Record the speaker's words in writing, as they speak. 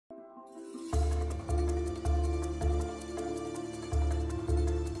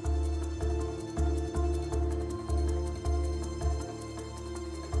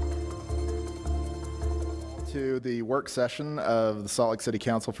to the work session of the Salt Lake City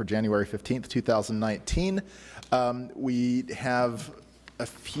Council for January 15th, 2019. We have a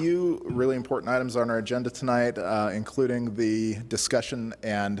few really important items on our agenda tonight, including the discussion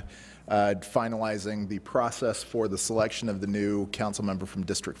and finalizing the process for the selection of the new council member from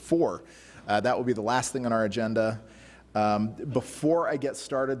District 4. That will be the last thing on our agenda. Before I get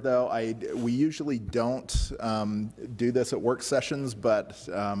started, though, we usually don't do this at work sessions, but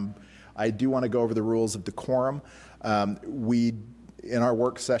I do want to go over the rules of decorum. In our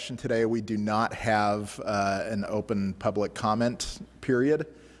work session today, we do not have an open public comment period.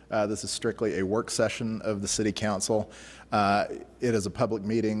 This is strictly a work session of the City Council. It is a public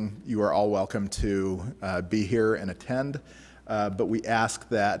meeting. You are all welcome to be here and attend, but we ask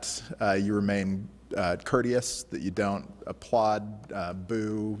that you remain courteous, that you don't applaud,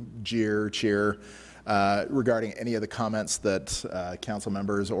 boo, jeer, cheer regarding any of the comments that council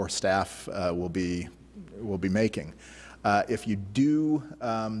members or staff will be making. If you do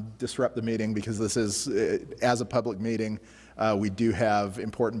disrupt the meeting, because this is, as a public meeting, we do have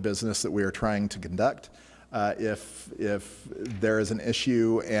important business that we are trying to conduct. If there is an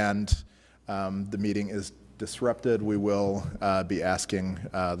issue and the meeting is disrupted, we will be asking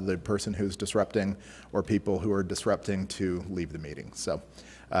the person who's disrupting or people who are disrupting to leave the meeting. So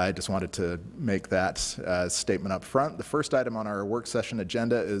I just wanted to make that statement up front. The first item on our work session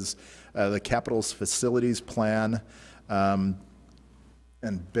agenda is the Capitol's facilities plan. And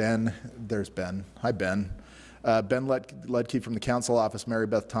Ben, there's Ben. Hi, Ben. Ben Ledke from the council office, Mary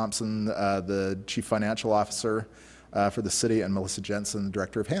Beth Thompson, the chief financial officer for the city, and Melissa Jensen, the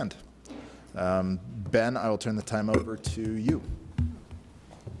director of HAND. Ben, I will turn the time over to you.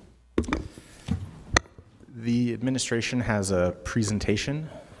 The administration has a presentation,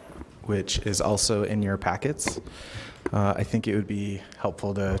 which is also in your packets. I think it would be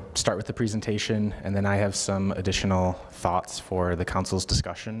helpful to start with the presentation, and then I have some additional thoughts for the council's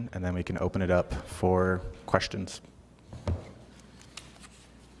discussion, and then we can open it up for questions.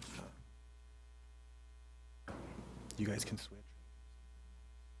 You guys can switch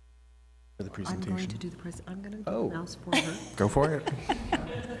for the presentation. I'm going to do the presentation. I'm going to do the mouse for her. Go for it.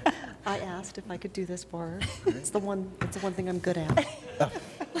 I asked if I could do this for her. It's the one thing I'm good at.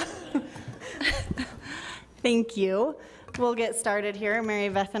 Thank you. We'll get started here. Mary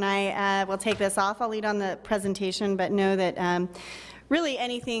Beth and I will take this off. I'll lead on the presentation, but know that really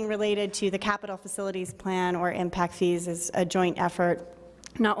anything related to the capital facilities plan or impact fees is a joint effort,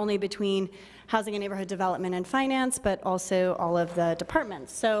 not only between housing and neighborhood development and finance, but also all of the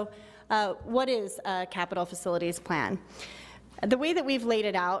departments. So what is a capital facilities plan? The way that we've laid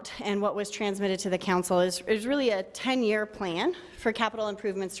it out and what was transmitted to the council is really a 10-year plan for capital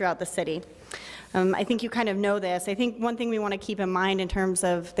improvements throughout the city. I think you kind of know this. I think one thing we want to keep in mind in terms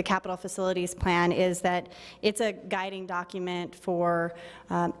of the capital facilities plan is that it's a guiding document for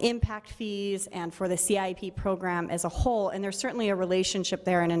impact fees and for the CIP program as a whole, and there's certainly a relationship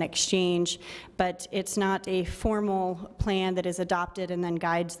there and an exchange, but it's not a formal plan that is adopted and then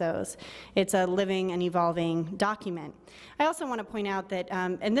guides those. It's a living and evolving document. I also want to point out that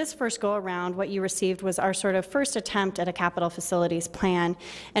in this first go-around, what you received was our sort of first attempt at a capital facilities plan,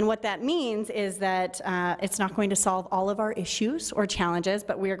 and what that means is that it's not going to solve all of our issues or challenges,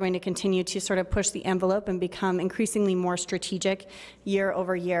 but we are going to continue to sort of push the envelope and become increasingly more strategic year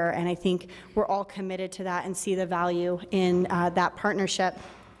over year, and I think we're all committed to that and see the value in that partnership.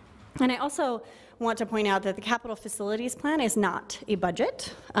 And I also want to point out that the capital facilities plan is not a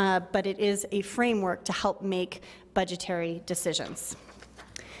budget, but it is a framework to help make budgetary decisions.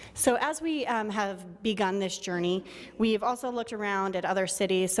 So as we have begun this journey, we've also looked around at other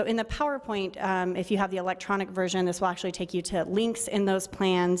cities. So in the PowerPoint, if you have the electronic version, this will actually take you to links in those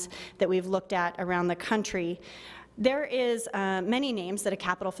plans that we've looked at around the country. There is many names that a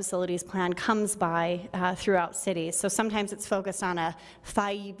capital facilities plan comes by throughout cities. So sometimes it's focused on a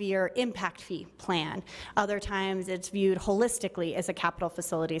 5-year impact fee plan. Other times it's viewed holistically as a capital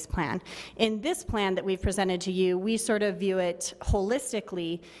facilities plan. In this plan that we've presented to you, we sort of view it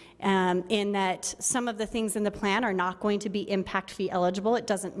holistically in that some of the things in the plan are not going to be impact fee eligible. It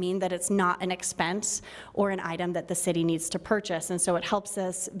doesn't mean that it's not an expense or an item that the city needs to purchase, and so it helps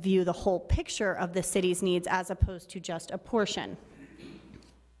us view the whole picture of the city's needs as opposed to just a portion.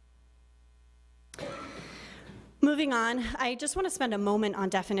 Moving on, I just want to spend a moment on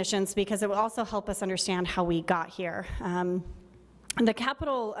definitions because it will also help us understand how we got here.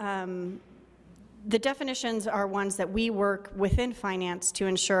 The definitions are ones that we work within finance to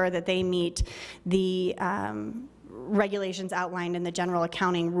ensure that they meet the regulations outlined in the general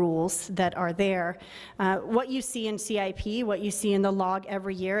accounting rules that are there. What you see in CIP, what you see in the log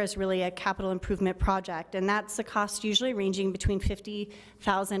every year is really a capital improvement project, and that's a cost usually ranging between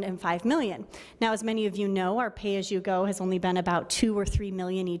 $50,000 and $5 million. Now, as many of you know, our pay-as-you-go has only been about $2 or $3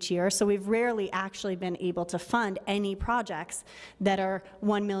 million each year, so we've rarely actually been able to fund any projects that are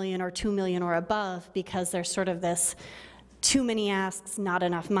 $1 million or $2 million or above, because there's sort of this too many asks, not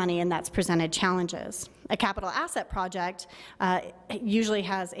enough money, and that's presented challenges. A capital asset project usually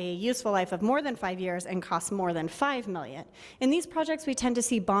has a useful life of more than 5 years and costs more than $5 million. In these projects, we tend to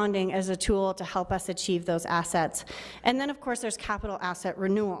see bonding as a tool to help us achieve those assets. And then, of course, there's capital asset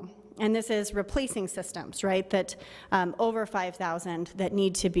renewal. And this is replacing systems, right, that over 5,000 that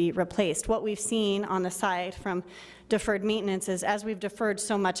need to be replaced. What we've seen on the side from deferred maintenance is, as we've deferred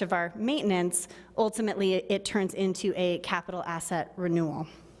so much of our maintenance, ultimately it turns into a capital asset renewal.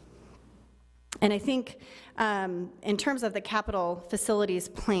 And I think in terms of the capital facilities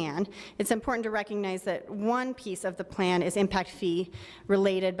plan, it's important to recognize that one piece of the plan is impact fee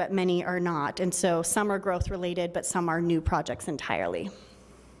related, but many are not. And so some are growth related, but some are new projects entirely.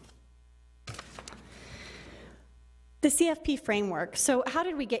 The CFP framework. So how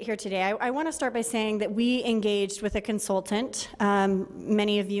did we get here today? I want to start by saying that we engaged with a consultant.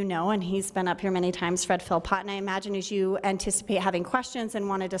 Many of you know, and he's been up here many times, Fred Philpott, and I imagine as you anticipate having questions and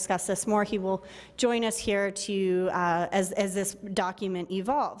want to discuss this more, he will join us here to as this document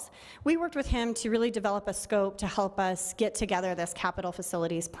evolves. We worked with him to really develop a scope to help us get together this capital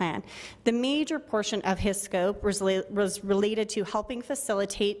facilities plan. The major portion of his scope was related to helping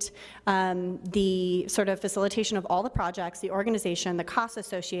facilitate the sort of facilitation of all the projects, the organization, the costs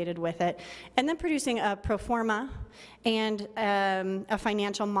associated with it, and then producing a pro forma and a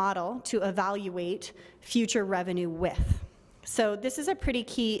financial model to evaluate future revenue with. So this is a pretty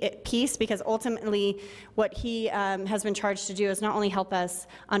key piece, because ultimately what he has been charged to do is not only help us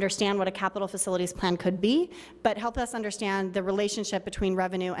understand what a capital facilities plan could be, but help us understand the relationship between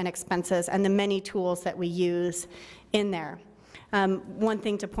revenue and expenses and the many tools that we use in there. One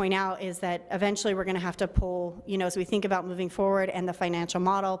thing to point out is that eventually we're going to have to pull, as we think about moving forward and the financial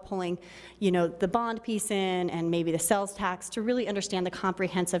model, pulling, the bond piece in and maybe the sales tax to really understand the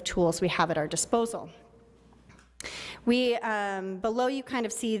comprehensive tools we have at our disposal. We, below you kind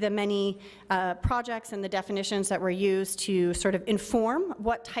of see the many projects and the definitions that were used to sort of inform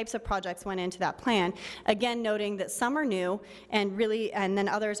what types of projects went into that plan. Again, noting that some are new and then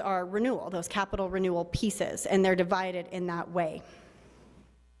others are renewal, those capital renewal pieces, and they're divided in that way.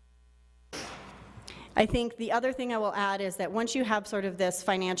 I think the other thing I will add is that once you have sort of this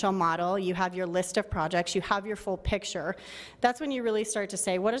financial model, you have your list of projects, you have your full picture, that's when you really start to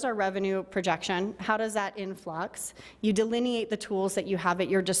say, what is our revenue projection? How does that influx? You delineate the tools that you have at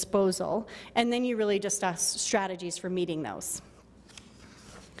your disposal, and then you really discuss strategies for meeting those.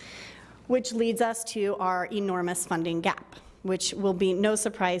 Which leads us to our enormous funding gap, which will be no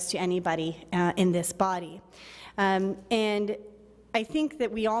surprise to anybody in this body. And I think that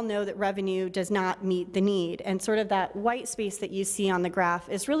we all know that revenue does not meet the need, and sort of that white space that you see on the graph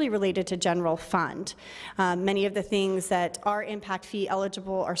is really related to general fund. Many of the things that are impact fee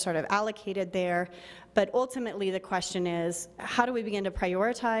eligible are sort of allocated there, but ultimately the question is, how do we begin to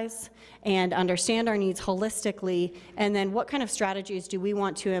prioritize and understand our needs holistically, and then what kind of strategies do we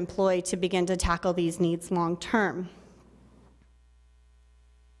want to employ to begin to tackle these needs long term?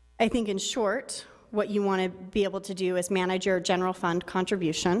 I think in short, what you want to be able to do is manage your general fund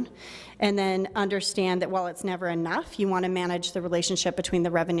contribution, and then understand that while it's never enough, you want to manage the relationship between the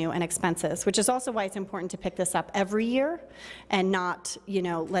revenue and expenses, which is also why it's important to pick this up every year and not,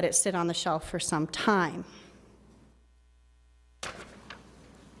 let it sit on the shelf for some time.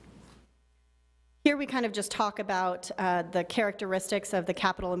 Here we kind of just talk about the characteristics of the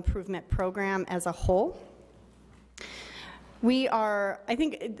capital improvement program as a whole. I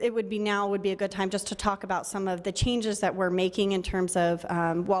think it would be a good time just to talk about some of the changes that we're making in terms of,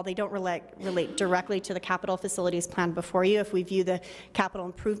 while they don't relate directly to the capital facilities plan before you, if we view the capital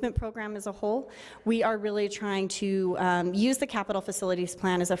improvement program as a whole, we are really trying to use the capital facilities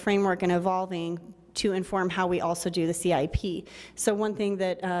plan as a framework and evolving to inform how we also do the CIP. So one thing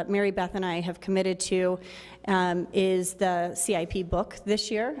that Mary Beth and I have committed to is the CIP book this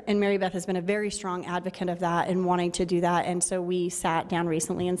year, and Mary Beth has been a very strong advocate of that and wanting to do that, and so we sat down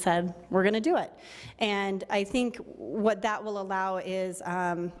recently and said, we're going to do it. And I think what that will allow is,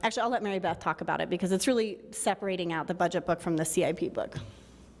 actually I'll let Mary Beth talk about it, because it's really separating out the budget book from the CIP book.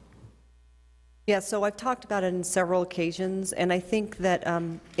 Yeah, so I've talked about it on several occasions, and I think that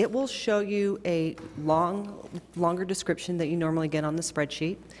it will show you a longer description that you normally get on the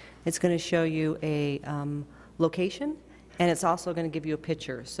spreadsheet. It's going to show you a location, and it's also going to give you a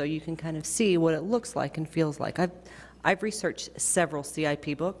picture, so you can kind of see what it looks like and feels like. I've researched several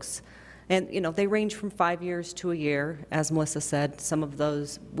CIP books, and they range from 5 years to a year. As Melissa said, some of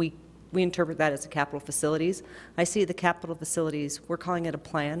those we interpret that as the capital facilities. I see the capital facilities, we're calling it a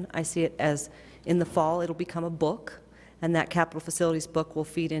plan. I see it as in the fall it'll become a book, and that capital facilities book will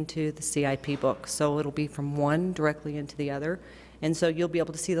feed into the CIP book. So it'll be from one directly into the other. And so you'll be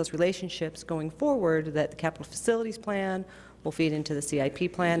able to see those relationships going forward, that the capital facilities plan will feed into the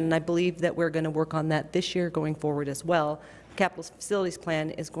CIP plan. And I believe that we're going to work on that this year going forward as well. The capital facilities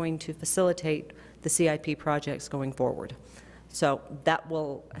plan is going to facilitate the CIP projects going forward. So that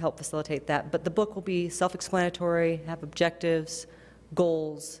will help facilitate that. But the book will be self-explanatory, have objectives,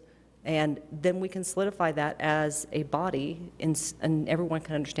 goals, and then we can solidify that as a body, and everyone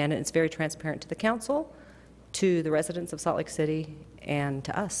can understand it. It's very transparent to the council, to the residents of Salt Lake City, and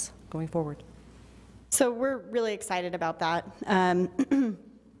to us going forward. So we're really excited about that and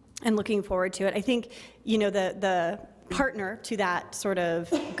looking forward to it. I think, the partner to that sort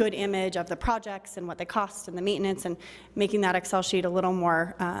of good image of the projects and what they cost and the maintenance, and making that Excel sheet a little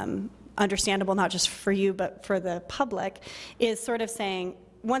more understandable, not just for you, but for the public, is sort of saying,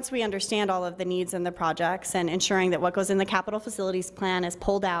 once we understand all of the needs in the projects and ensuring that what goes in the capital facilities plan is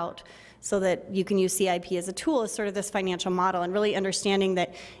pulled out so that you can use CIP as a tool, is sort of this financial model, and really understanding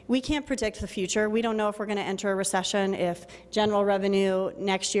that we can't predict the future. We don't know if we're going to enter a recession, if general revenue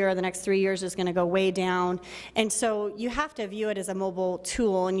next year or the next 3 years is going to go way down. And so you have to view it as a mobile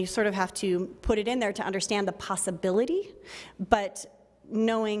tool, and you sort of have to put it in there to understand the possibility, but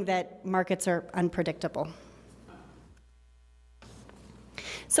knowing that markets are unpredictable.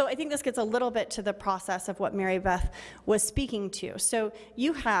 So I think this gets a little bit to the process of what Mary Beth was speaking to. So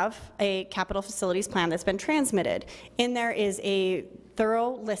you have a capital facilities plan that's been transmitted. In there is a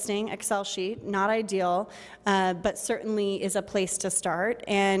thorough listing Excel sheet, not ideal, but certainly is a place to start.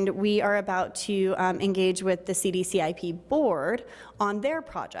 And we are about to engage with the CDCIP board on their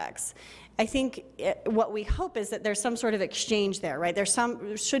projects. I think what we hope is that there's some sort of exchange there, right?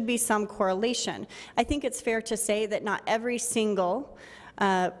 There should be some correlation. I think it's fair to say that not every single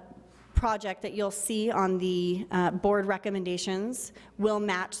project that you'll see on the board recommendations will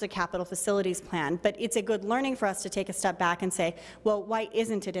match the capital facilities plan, but it's a good learning for us to take a step back and say, well, why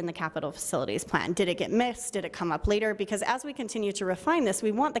isn't it in the capital facilities plan? Did it get missed? Did it come up later? Because as we continue to refine this,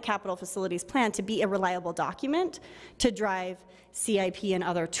 we want the capital facilities plan to be a reliable document to drive CIP and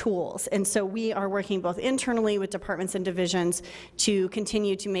other tools. And so we are working both internally with departments and divisions to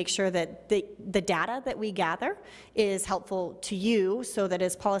continue to make sure that the data that we gather is helpful to you, so that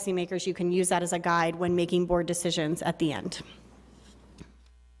as policymakers you can use that as a guide when making board decisions at the end.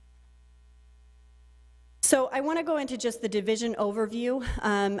 So I want to go into just the division overview.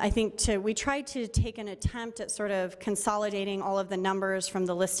 I think we tried to take an attempt at sort of consolidating all of the numbers from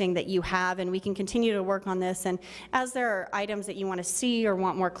the listing that you have, and we can continue to work on this. And as there are items that you want to see or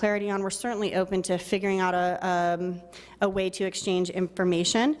want more clarity on, we're certainly open to figuring out a way to exchange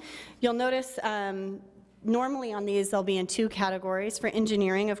information. You'll notice normally on these they'll be in two categories. For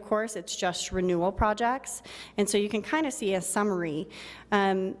engineering, of course, it's just renewal projects, and so you can kind of see a summary.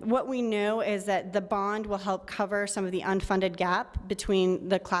 What we know is that the bond will help cover some of the unfunded gap between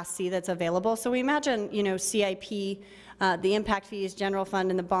the Class C that's available. So we imagine, CIP, the impact fees, general fund,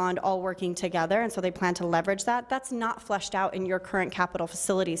 and the bond all working together, and so they plan to leverage that. That's not fleshed out in your current capital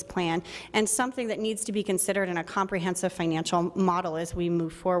facilities plan, and something that needs to be considered in a comprehensive financial model as we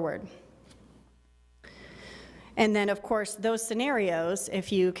move forward. And then, of course, those scenarios,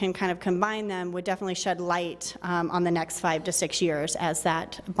 if you can kind of combine them, would definitely shed light on the next 5 to 6 years as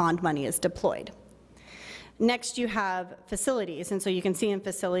that bond money is deployed. Next, you have facilities, and so you can see in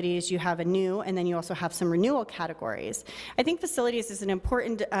facilities you have a new, and then you also have some renewal categories. I think facilities is an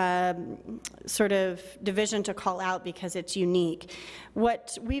important sort of division to call out because it's unique.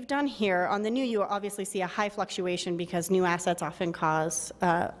 What we've done here on the new, you obviously see a high fluctuation because new assets often cost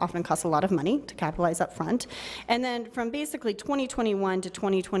a lot of money to capitalize up front. And then from basically 2021 to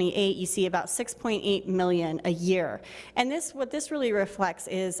 2028, you see about $6.8 million a year. And what this really reflects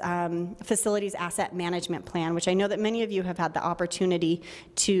is facilities asset management plan, which I know that many of you have had the opportunity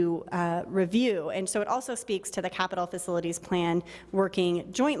to review. And so it also speaks to the capital facilities plan working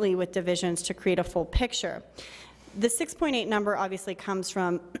jointly with divisions to create a full picture. The 6.8 number obviously comes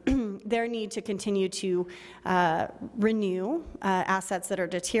from their need to continue to renew assets that are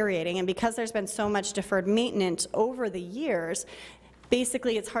deteriorating. And because there's been so much deferred maintenance over the years,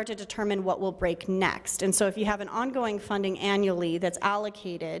 basically it's hard to determine what will break next. And so if you have an ongoing funding annually that's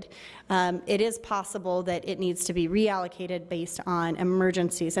allocated, it is possible that it needs to be reallocated based on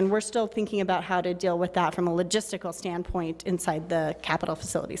emergencies. And we're still thinking about how to deal with that from a logistical standpoint inside the capital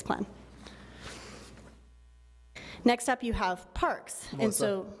facilities plan. Next up, you have parks. Melissa? And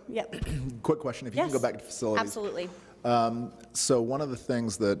so, yep. Quick question, if you can go back to facilities. Absolutely. So one of the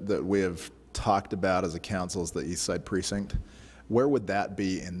things that we have talked about as a council is the East Side Precinct. Where would that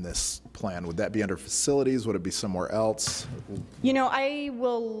be in this plan? Would that be under facilities? Would it be somewhere else? You know, I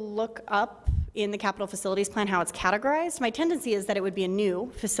will look up in the capital facilities plan how it's categorized. My tendency is that it would be a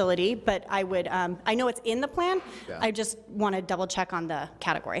new facility, but I would, I know it's in the plan. Yeah. I just want to double check on the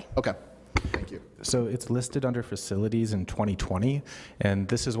category. Okay, thank you. So it's listed under facilities in 2020, and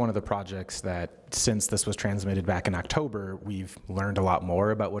this is one of the projects that, since this was transmitted back in October, we've learned a lot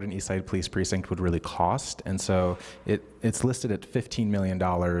more about what an East Side Police Precinct would really cost, and so it's listed at $15 million,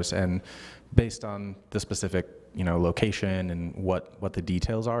 and based on the specific location and what the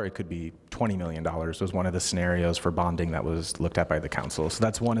details are, it could be $20 million was one of the scenarios for bonding that was looked at by the council. So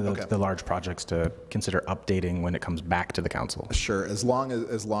that's one of the large projects to consider updating when it comes back to the council. Sure, as long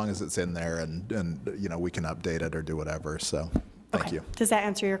as it's in there and we can update it or do whatever, so thank you. Does that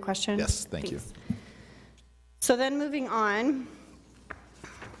answer your question? Yes, thank you. So then moving on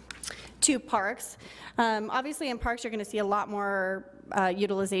to parks. Obviously in parks you're going to see a lot more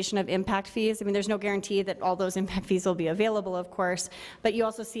utilization of impact fees. I mean, there's no guarantee that all those impact fees will be available, of course, but you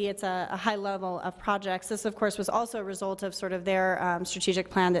also see it's a high level of projects. This, of course, was also a result of sort of their strategic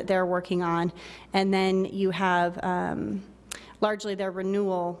plan that they're working on. And then you have largely their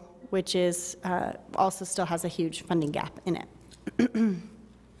renewal, which is also still has a huge funding gap in it.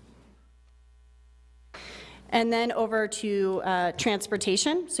 And then over to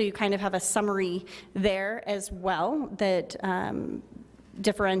transportation. So you kind of have a summary there as well that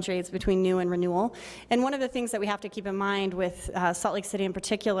differentiates between new and renewal. And one of the things that we have to keep in mind with Salt Lake City in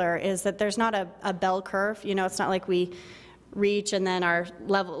particular is that there's not a bell curve. It's not like we reach and then our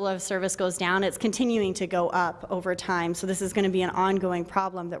level of service goes down. It's continuing to go up over time. So this is going to be an ongoing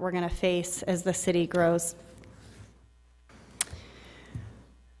problem that we're going to face as the city grows.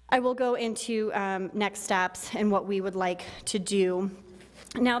 I will go into next steps and what we would like to do.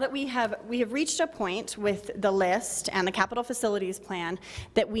 Now that we have reached a point with the list and the capital facilities plan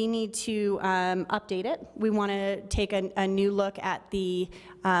that we need to update it. We want to take a new look at the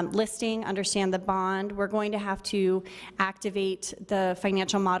listing, understand the bond. We're going to have to activate the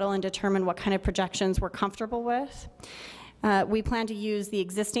financial model and determine what kind of projections we're comfortable with. We plan to use the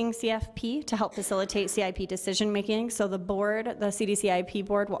existing CFP to help facilitate CIP decision making. So the board, the CDCIP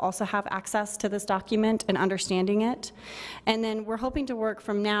board, will also have access to this document and understanding it. And then we're hoping to work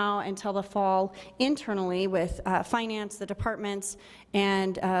from now until the fall internally with finance, the departments,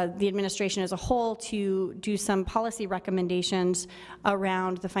 and the administration as a whole to do some policy recommendations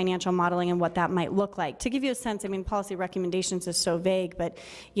around the financial modeling and what that might look like. To give you a sense, I mean, policy recommendations is so vague, but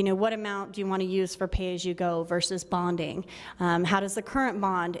what amount do you want to use for pay-as-you-go versus bonding? How does the current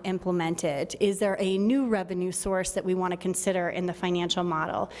bond implement it? Is there a new revenue source that we want to consider in the financial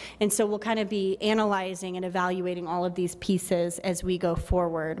model? And so we'll kind of be analyzing and evaluating all of these pieces as we go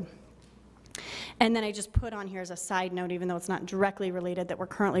forward. And then I just put on here as a side note, even though it's not directly related, that we're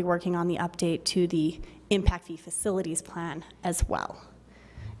currently working on the update to the impact fee facilities plan as well.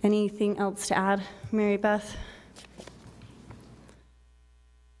 Anything else to add, Mary Beth?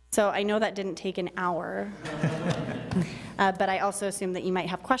 So I know that didn't take an hour, but I also assume that you might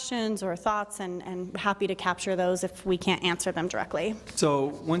have questions or thoughts, and happy to capture those if we can't answer them directly. So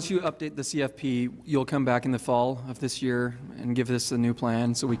once you update the CFP, you'll come back in the fall of this year and give us a new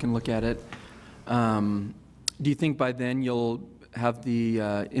plan so we can look at it. Do you think by then you'll have the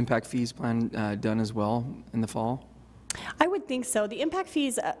impact fees plan done as well in the fall? I would think so. The impact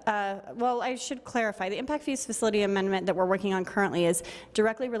fees, well, I should clarify. The impact fees facility amendment that we're working on currently is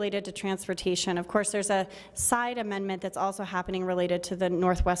directly related to transportation. Of course, there's a side amendment that's also happening related to the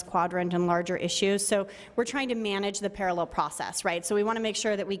Northwest Quadrant and larger issues. So we're trying to manage the parallel process, right? So we want to make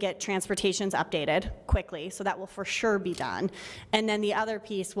sure that we get transportations updated quickly. So that will for sure be done. And then the other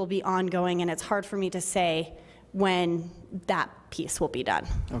piece will be ongoing, and it's hard for me to say when that piece will be done.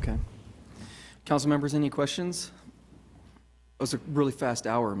 Okay. Council members, any questions? It was a really fast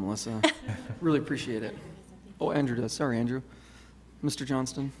hour, Melissa. Really appreciate it. Oh, Andrew does. Sorry, Andrew. Mr.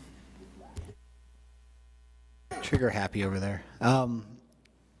 Johnston. Trigger happy over there.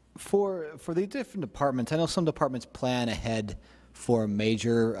 For the different departments, I know some departments plan ahead for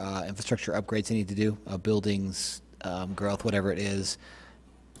major infrastructure upgrades they need to do, buildings, growth, whatever it is.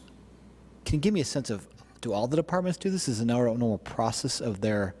 Can you give me a sense of do all the departments do this? Is it a normal process of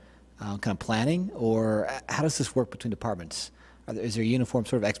their kind of planning, or how does this work between departments? Is there a uniform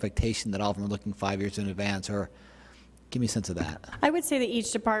sort of expectation that all of them are looking 5 years in advance, or give me a sense of that? I would say that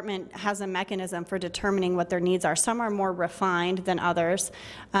each department has a mechanism for determining what their needs are. Some are more refined than others,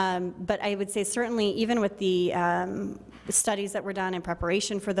 but I would say certainly even with the studies that were done in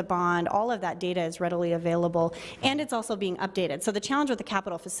preparation for the bond, all of that data is readily available, and it's also being updated. So the challenge with the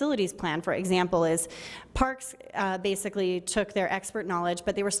capital facilities plan, for example, is Parks basically took their expert knowledge,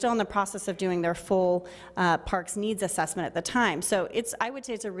 but they were still in the process of doing their full Parks needs assessment at the time. So I would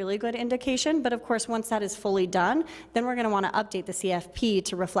say it's a really good indication, but of course once that is fully done, then we're going to want to update the CFP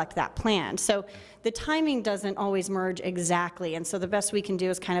to reflect that plan. So the timing doesn't always merge exactly, and so the best we can do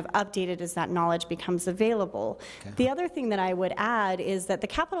is kind of update it as that knowledge becomes available. Okay. The other thing that I would add is that the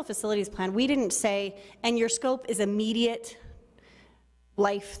capital facilities plan, we didn't say, and your scope is immediate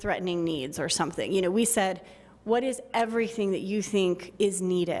life-threatening needs or something. You know, we said, what is everything that you think is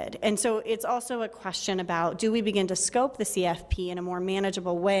needed? And so it's also a question about, do we begin to scope the CFP in a more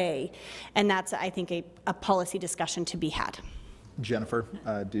manageable way? And that's, I think, a policy discussion to be had. Jennifer,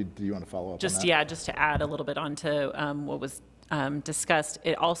 do you want to follow up on that? Yeah, just to add a little bit onto what was discussed.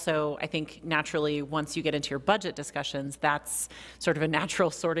 It also, I think, naturally, once you get into your budget discussions, that's sort of a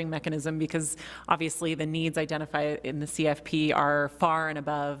natural sorting mechanism, because obviously the needs identified in the CFP are far and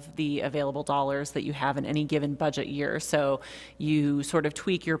above the available dollars that you have in any given budget year. So you sort of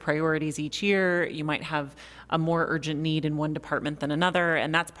tweak your priorities each year. You might have a more urgent need in one department than another,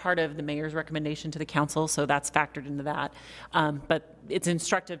 and that's part of the mayor's recommendation to the council, so that's factored into that. But it's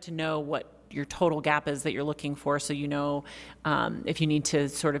instructive to know what your total gap is that you're looking for, so you know if you need to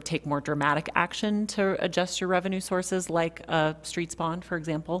sort of take more dramatic action to adjust your revenue sources, like a streets bond, for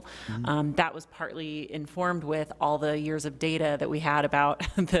example. Mm-hmm. That was partly informed with all the years of data that we had about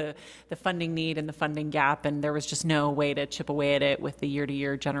the funding need and the funding gap, and there was just no way to chip away at it with the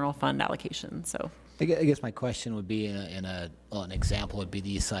year-to-year general fund allocation. So I guess my question would be an example would be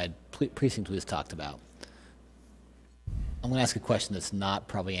the East Side precinct we just talked about. I'm going to ask a question that's not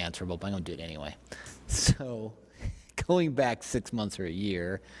probably answerable, but I'm going to do it anyway. So going back 6 months or a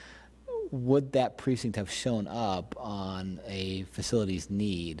year, would that precinct have shown up on a facilities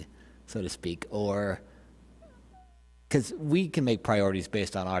need, so to speak? Or, because we can make priorities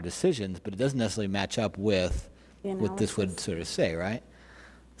based on our decisions, but it doesn't necessarily match up with what this would sort of say, right?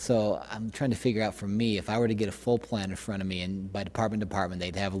 So I'm trying to figure out, for me, if I were to get a full plan in front of me, and by department,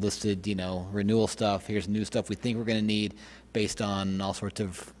 they'd have listed, you know, renewal stuff, here's new stuff we think we're going to need based on all sorts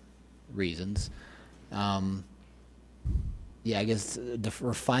of reasons. Yeah, I guess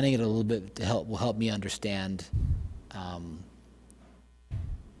refining it a little bit will help me understand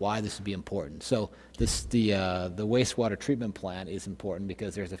why this would be important. So the wastewater treatment plant is important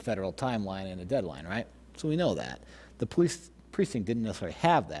because there's a federal timeline and a deadline, right? So we know that. The police precinct didn't necessarily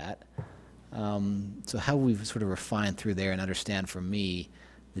have that. So how we sort of refine through there and understand, for me,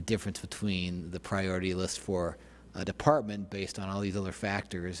 the difference between the priority list for a department based on all these other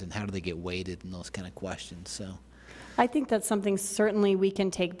factors, and how do they get weighted, and those kind of questions. So I think that's something certainly we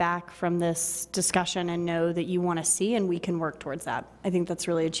can take back from this discussion and know that you want to see, and we can work towards that. I think that's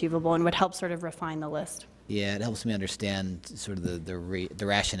really achievable and would help sort of refine the list. Yeah, it helps me understand sort of the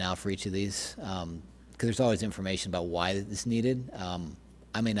rationale for each of these, because there's always information about why it's needed.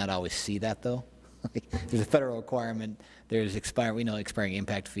 I may not always see that, though. There's a federal requirement. There's expiring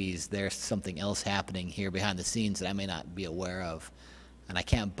impact fees. There's something else happening here behind the scenes that I may not be aware of, and I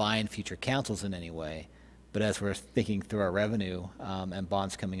can't bind future councils in any way. But as we're thinking through our revenue and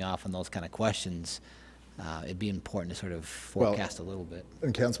bonds coming off and those kind of questions, it'd be important to sort of forecast a little bit.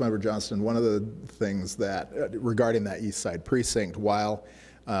 And Councilmember Johnston, one of the things that regarding that East Side precinct, while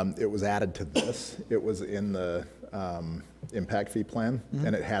it was added to this, it was in the impact fee plan,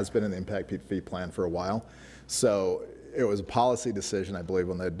 and it has been in the impact fee plan for a while. So it was a policy decision, I believe,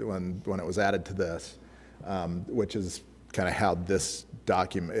 when it was added to this, which is kind of how this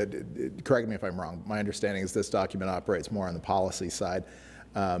document, correct me if I'm wrong, my understanding is this document operates more on the policy side.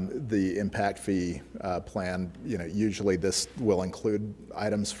 The impact fee plan, usually this will include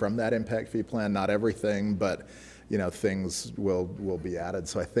items from that impact fee plan, not everything, but things will be added.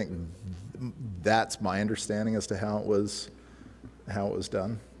 So I think that's my understanding as to how it was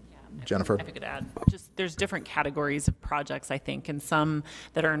done. Jennifer? If I could add, just there's different categories of projects, I think, and some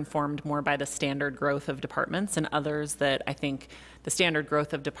that are informed more by the standard growth of departments, and others that I think the standard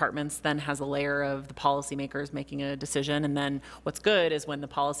growth of departments then has a layer of the policymakers making a decision, and then what's good is when the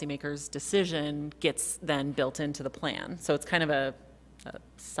policymaker's decision gets then built into the plan. So it's kind of a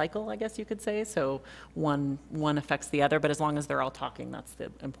cycle, I guess you could say. So one affects the other, but as long as they're all talking, that's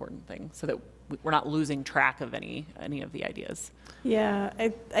the important thing, so that we're not losing track of any of the ideas. Yeah,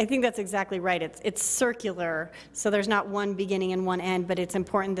 I think that's exactly right. It's circular, so there's not one beginning and one end, but it's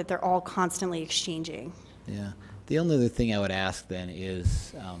important that they're all constantly exchanging. Yeah. The only other thing I would ask then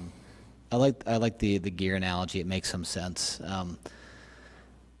is, I like the gear analogy. It makes some sense.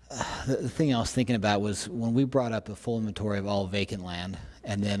 The thing I was thinking about was when we brought up a full inventory of all vacant land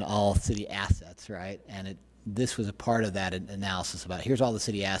and then all city assets, right? And this was a part of that analysis about here's all the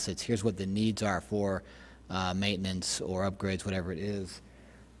city assets, here's what the needs are for maintenance or upgrades, whatever it is.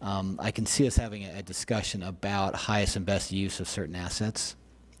 I can see us having a discussion about highest and best use of certain assets.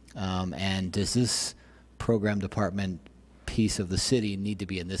 And does this program department piece of the city need to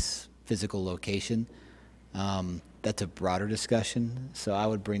be in this physical location? That's a broader discussion, so I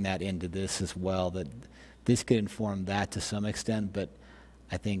would bring that into this as well, that this could inform that to some extent, but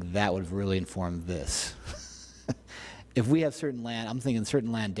I think that would really inform this. If we have certain land, I'm thinking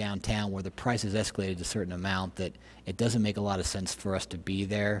certain land downtown where the price is escalated to a certain amount that it doesn't make a lot of sense for us to be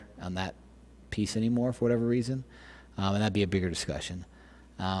there on that piece anymore for whatever reason, and that'd be a bigger discussion.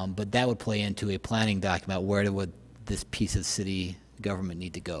 But that would play into a planning document. Where would this piece of city government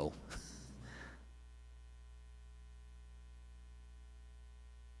need to go?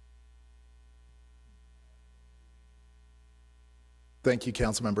 Thank you,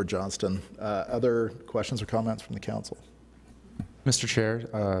 Councilmember Johnston. Other questions or comments from the council? Mr. Chair,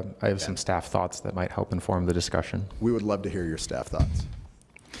 I have some staff thoughts that might help inform the discussion. We would love to hear your staff thoughts.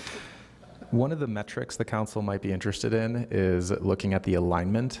 One of the metrics the council might be interested in is looking at the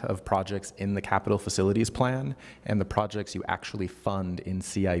alignment of projects in the capital facilities plan and the projects you actually fund in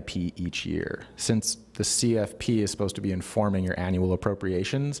CIP each year. Since the CFP is supposed to be informing your annual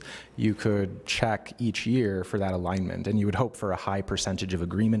appropriations, you could check each year for that alignment, and you would hope for a high percentage of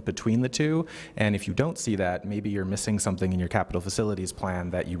agreement between the two. And if you don't see that, maybe you're missing something in your capital facilities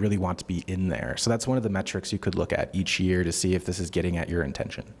plan that you really want to be in there. So that's one of the metrics you could look at each year to see if this is getting at your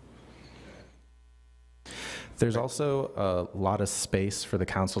intention. There's also a lot of space for the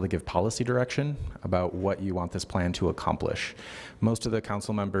council to give policy direction about what you want this plan to accomplish. Most of the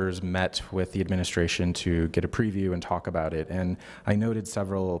council members met with the administration to get a preview and talk about it, and I noted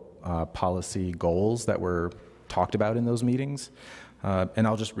several policy goals that were talked about in those meetings, and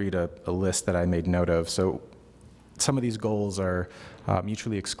I'll just read a list that I made note of. So some of these goals are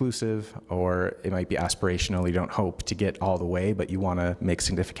mutually exclusive, or it might be aspirational. You don't hope to get all the way, but you want to make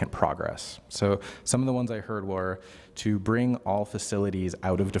significant progress. So some of the ones I heard were to bring all facilities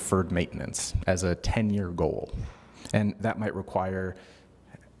out of deferred maintenance as a 10-year goal. And that might require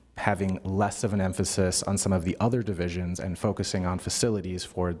having less of an emphasis on some of the other divisions and focusing on facilities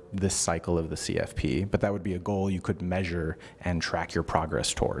for this cycle of the CFP. But that would be a goal you could measure and track your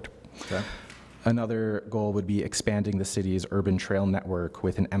progress toward. Okay. Another goal would be expanding the city's urban trail network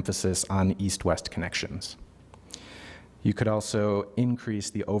with an emphasis on east-west connections. You could also increase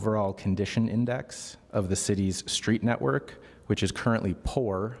the overall condition index of the city's street network, which is currently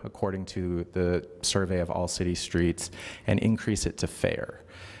poor, according to the survey of all city streets, and increase it to fair.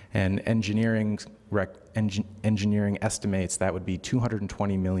 And engineering estimates that would be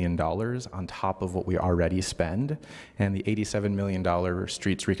 $220 million on top of what we already spend, and the $87 million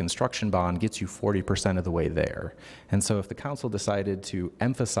streets reconstruction bond gets you 40% of the way there. And so if the council decided to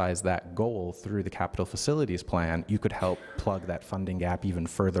emphasize that goal through the capital facilities plan, you could help plug that funding gap even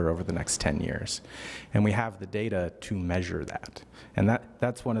further over the next 10 years. And we have the data to measure that. And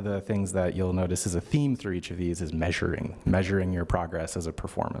that's one of the things that you'll notice is a theme through each of these is measuring your progress as a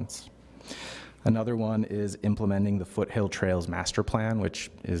performance. Another one is implementing the Foothill Trails Master Plan,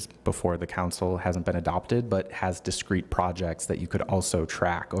 which is before the council, hasn't been adopted, but has discrete projects that you could also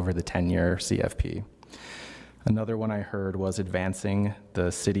track over the 10-year CFP. Another one I heard was advancing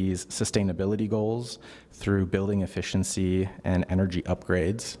the city's sustainability goals through building efficiency and energy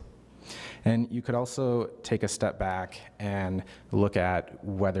upgrades. And you could also take a step back and look at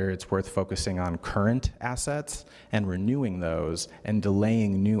whether it's worth focusing on current assets and renewing those and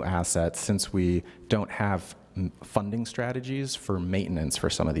delaying new assets, since we don't have funding strategies for maintenance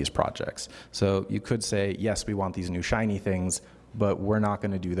for some of these projects. So you could say, yes, we want these new shiny things, but we're not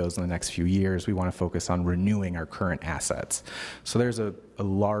going to do those in the next few years. We want to focus on renewing our current assets. So there's a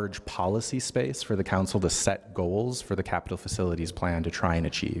large policy space for the council to set goals for the capital facilities plan to try and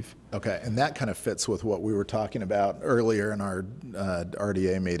achieve. Okay, and that kind of fits with what we were talking about earlier in our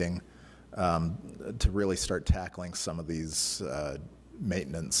RDA meeting, to really start tackling some of these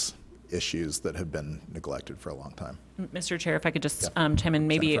maintenance issues that have been neglected for a long time. Mr. Chair, if I could just chime in,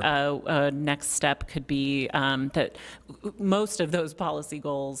 maybe a next step could be that most of those policy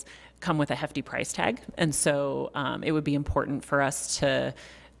goals come with a hefty price tag. And so it would be important for us to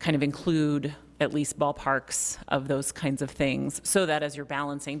kind of include at least ballparks of those kinds of things, so that as you're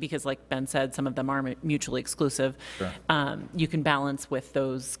balancing, because like Ben said, some of them are mutually exclusive, Sure. You can balance with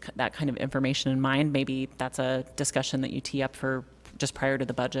that kind of information in mind. Maybe that's a discussion that you tee up for just prior to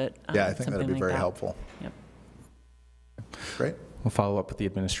the budget. Yeah, I think that'd something be like very that. helpful. Yep. Great. We'll follow up with the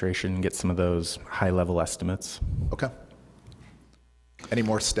administration and get some of those high-level estimates. Okay. Any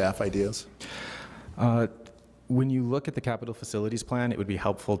more staff ideas? When you look at the capital facilities plan, it would be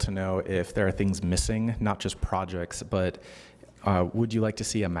helpful to know if there are things missing, not just projects, but would you like to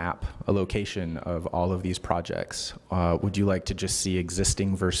see a map, a location of all of these projects? Would you like to just see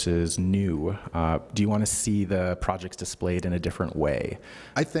existing versus new? Do you want to see the projects displayed in a different way?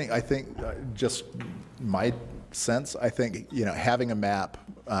 I think just my sense, I think, having a map,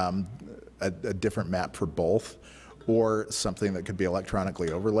 a different map for both, or something that could be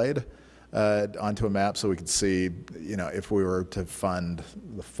electronically overlaid onto a map, so we could see, if we were to fund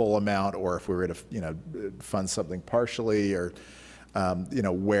the full amount, or if we were to, fund something partially, or,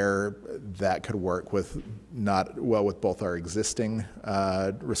 where that could work with with both our existing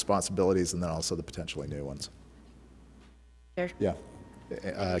responsibilities and then also the potentially new ones. Chair. Yeah.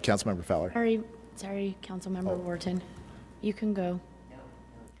 Councilmember Fowler. Sorry, Councilmember Wharton. You can go.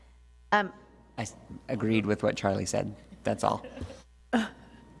 I agreed with what Charlie said. That's all.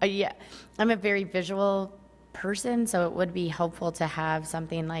 Yeah, I'm a very visual person, so it would be helpful to have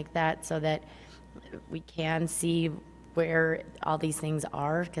something like that so that we can see where all these things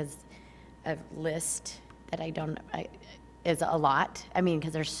are, because a list that is a lot. I mean,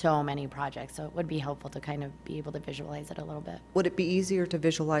 because there's so many projects, so it would be helpful to kind of be able to visualize it a little bit. Would it be easier to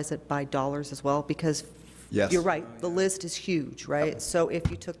visualize it by dollars as well? Because Yes. you're right, the list is huge, right? So if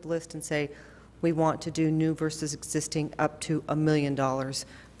you took the list and say, we want to do new versus existing up to $1 million,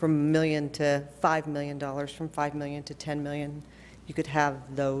 from $1 million to $5 million, from $5 million to $10 million, you could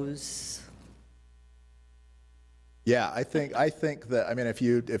have those. Yeah, I think that, I mean, if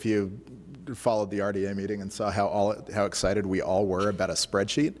you followed the RDA meeting and saw how excited we all were about a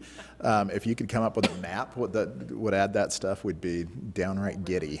spreadsheet, if you could come up with a map that would add that stuff, we'd be downright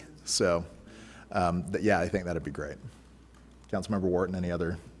giddy. So, yeah, I think that'd be great. Councilmember Wharton, any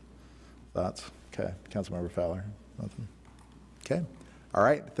other thoughts? Okay, Councilmember Fowler, nothing? Okay, all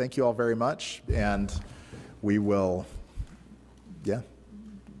right, thank you all very much, and we will,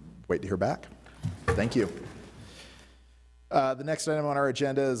 wait to hear back. Thank you. The next item on our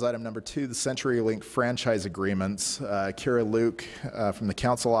agenda is item number 2, the CenturyLink franchise agreements. Kira Luke from the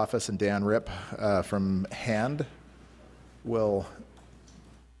council office and Dan Ripp from HAND will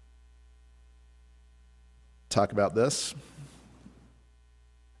talk about this.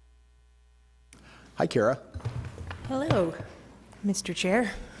 Hi, Kira. Hello, Mr.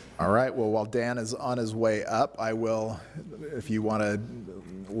 Chair. All right, well, while Dan is on his way up, I will, if you want to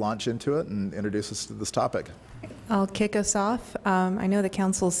launch into it and introduce us to this topic. I'll kick us off. I know the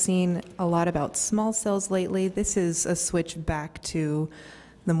council's seen a lot about small cells lately. This is a switch back to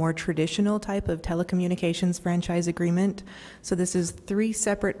the more traditional type of telecommunications franchise agreement. So this is 3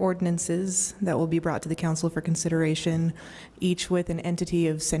 separate ordinances that will be brought to the council for consideration, each with an entity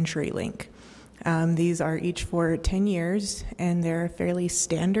of CenturyLink. These are each for 10 years, and they're a fairly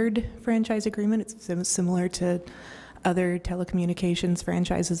standard franchise agreement. It's similar to other telecommunications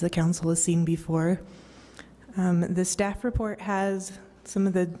franchises the council has seen before. The staff report has some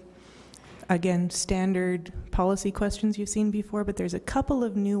of the, again, standard policy questions you've seen before, but there's a couple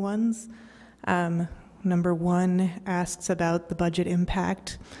of new ones. Number 1 asks about the budget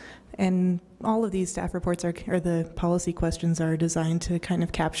impact, and all of these staff reports or the policy questions are designed to kind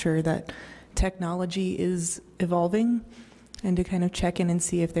of capture that technology is evolving and to kind of check in and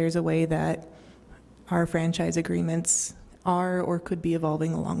see if there's a way that our franchise agreements are or could be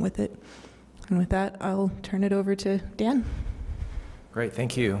evolving along with it. And with that, I'll turn it over to Dan. Great,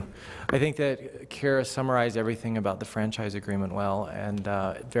 thank you. I think that Kira summarized everything about the franchise agreement well, and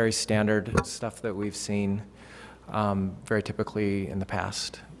very standard stuff that we've seen very typically in the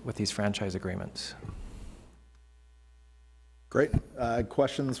past with these franchise agreements. Great.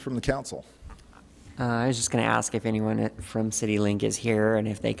 Questions from the council? I was just going to ask if anyone from CityLink is here and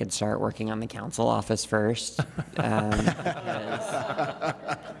if they could start working on the council office first.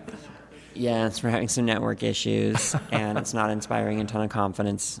 Yeah, we're having some network issues, and it's not inspiring a ton of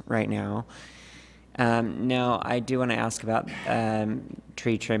confidence right now. No, I do want to ask about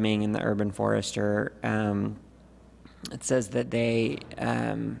tree trimming in the urban forester. It says that they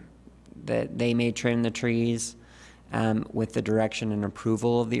that they may trim the trees with the direction and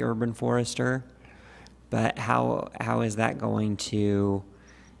approval of the urban forester. But how is that going to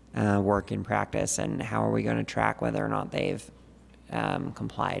work in practice, and how are we going to track whether or not they've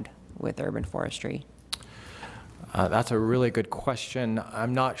complied with urban forestry? That's a really good question.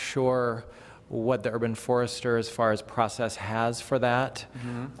 I'm not sure what the urban forester as far as process has for that,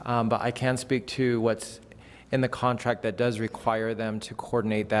 but I can speak to what's in the contract that does require them to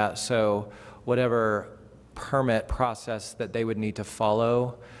coordinate that. So whatever permit process that they would need to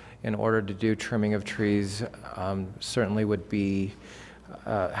follow in order to do trimming of trees certainly would be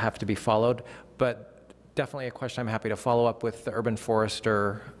have to be followed. But definitely a question I'm happy to follow up with the urban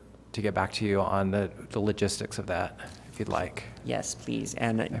forester to get back to you on the logistics of that, if you'd like. Yes, please.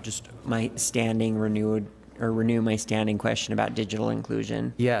 And just my renew my standing question about digital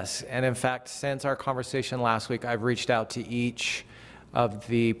inclusion. Yes, and in fact, since our conversation last week, I've reached out to each of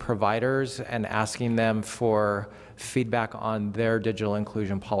the providers and asking them for feedback on their digital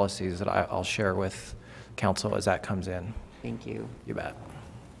inclusion policies that I'll share with council as that comes in. Thank you. You bet.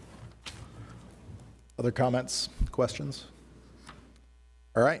 Other comments, questions?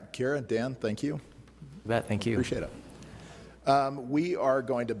 All right, Kira, Dan, thank you. You bet, thank you. Appreciate it. We are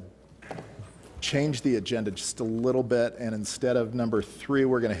going to change the agenda just a little bit, and instead of number 3,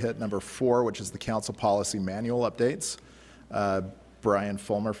 we're going to hit number 4, which is the council policy manual updates. Brian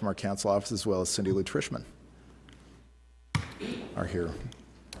Fulmer from our council office, as well as Cindy Lou Trishman, are here.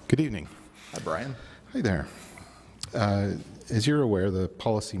 Good evening. Hi, Brian. Hi there. As you're aware, the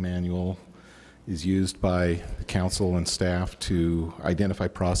policy manual is used by the council and staff to identify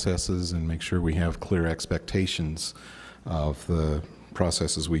processes and make sure we have clear expectations of the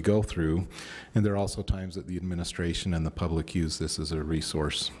processes we go through. And there are also times that the administration and the public use this as a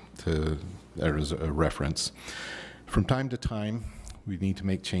resource or as a reference. From time to time, we need to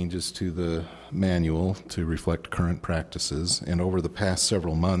make changes to the manual to reflect current practices. And over the past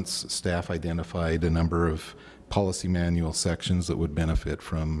several months, staff identified a number of policy manual sections that would benefit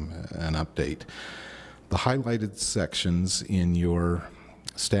from an update. The highlighted sections in your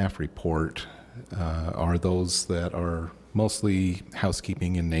staff report are those that are mostly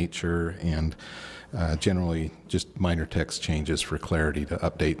housekeeping in nature and generally just minor text changes for clarity to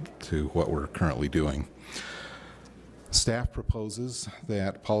update to what we're currently doing. Staff proposes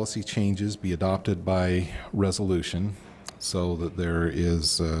that policy changes be adopted by resolution so that there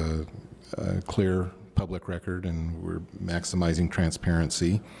is a clear public record and we're maximizing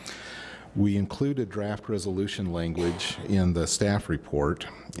transparency. We included draft resolution language in the staff report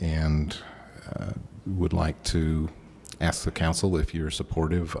and would like to ask the council if you're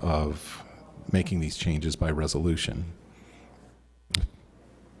supportive of making these changes by resolution.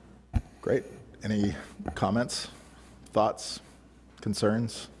 Great. Any comments, thoughts,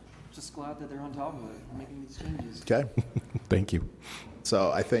 concerns? Just glad that they're on top of it, making these changes. Okay. Thank you.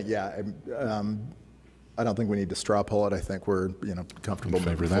 So I think, yeah, I don't think we need to straw poll it. I think we're, comfortable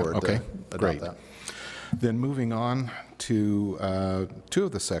moving forward. Okay, to great. adopt that. Then moving on to 2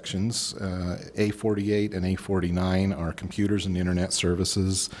 of the sections, A48 and A49 are computers and internet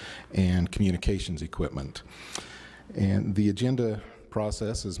services and communications equipment. And the agenda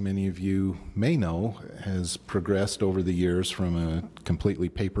process, as many of you may know, has progressed over the years from a completely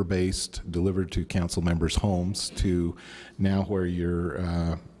paper-based, delivered to council members' homes, to now where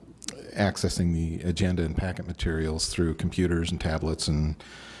you're accessing the agenda and packet materials through computers and tablets and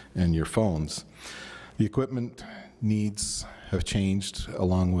your phones. The equipment needs have changed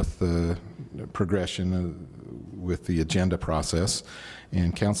along with the progression with the agenda process,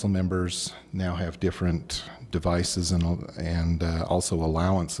 and council members now have different devices and also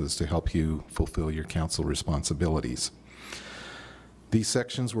allowances to help you fulfill your council responsibilities. These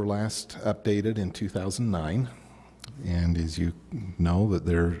sections were last updated in 2009, and as you know, that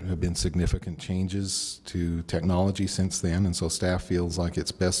there have been significant changes to technology since then, and so staff feels like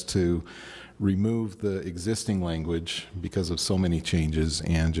it's best to remove the existing language because of so many changes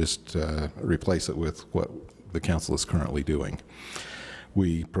and just replace it with what the council is currently doing.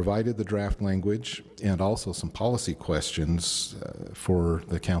 We provided the draft language and also some policy questions for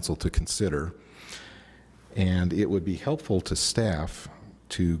the council to consider, and it would be helpful to staff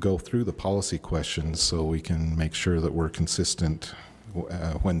to go through the policy questions so we can make sure that we're consistent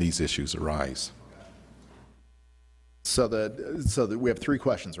when these issues arise. So that we have 3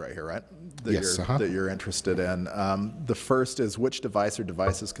 questions right here, right? Yes, that you're interested in. The first is, which device or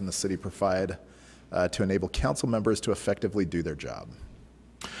devices can the city provide to enable council members to effectively do their job?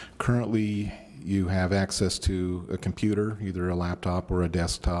 Currently, you have access to a computer, either a laptop or a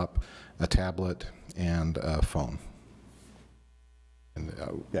desktop, a tablet, and a phone. And,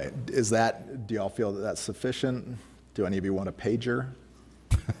 Okay, do y'all feel that that's sufficient? Do any of you want a pager?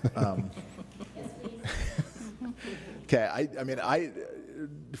 Okay,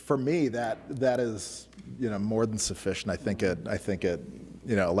 for me, that is, more than sufficient. I think it,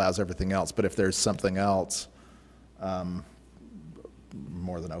 allows everything else. But if there's something else,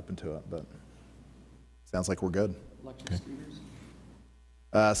 more than open to it, but sounds like we're good.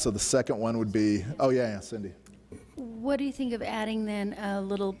 So the second one would be, Cindy. What do you think of adding then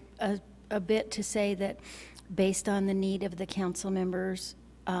a bit to say that based on the need of the council members,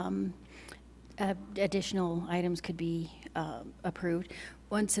 additional items could be approved?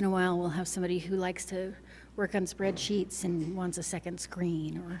 Once in a while, we'll have somebody who likes to work on spreadsheets and wants a second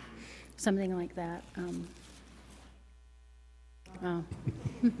screen or something like that.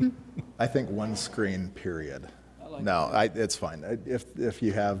 I think one screen, period. It's fine. If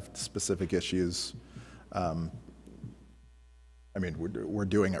you have specific issues, we're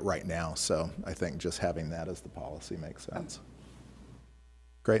doing it right now, so I think just having that as the policy makes sense.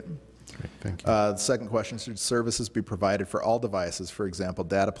 Great. Thank you. The second question, should services be provided for all devices, for example,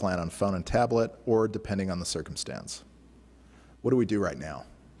 data plan on phone and tablet, or depending on the circumstance? What do we do right now?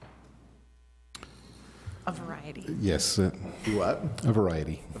 A variety. Yes. Do what? A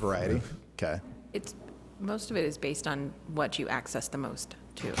variety. A variety, okay. Most of it is based on what you access the most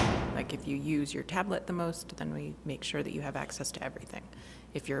to. Like if you use your tablet the most, then we make sure that you have access to everything.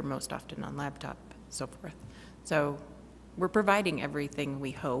 If you're most often on laptop, so forth. So we're providing everything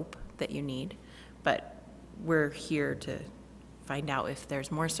we hope that you need, but we're here to find out if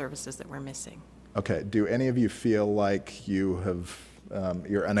there's more services that we're missing. Okay, do any of you feel like you have,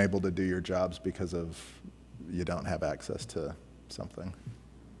 you're unable to do your jobs because you don't have access to something?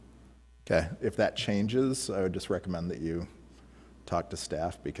 Okay, if that changes, I would just recommend that you talk to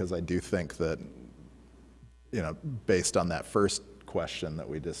staff, because I do think that, based on that first question that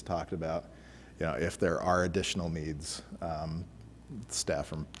we just talked about, if there are additional needs,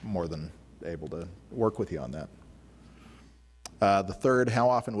 staff are more than able to work with you on that. The third, how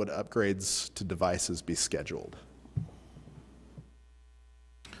often would upgrades to devices be scheduled?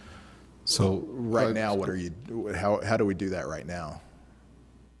 So right now, how do we do that right now?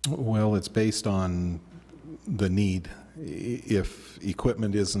 Well, it's based on the need. If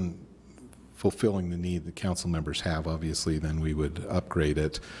equipment isn't fulfilling the need that council members have, obviously, then we would upgrade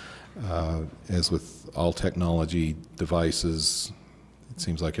it. As with all technology devices, it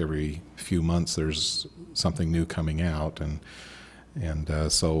seems like every few months there's something new coming out,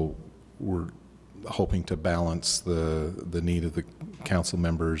 and so we're hoping to balance the need of the council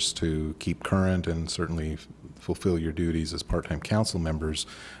members to keep current and certainly fulfill your duties as part-time council members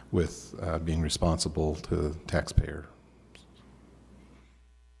with being responsible to taxpayer.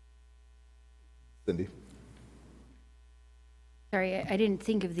 Cindy? Sorry, I didn't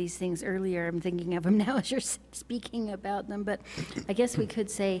think of these things earlier. I'm thinking of them now as you're speaking about them. But I guess we could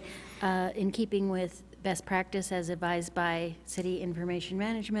say, in keeping with best practice as advised by City Information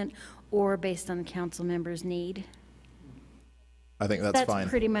Management, or based on the council members' need. I think that's fine. That's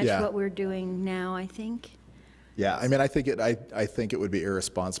pretty much what we're doing now, I think. Yeah, I think it would be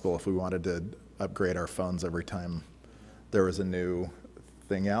irresponsible if we wanted to upgrade our phones every time there was a new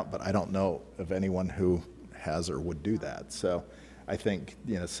thing out, but I don't know of anyone who has or would do that. So I think,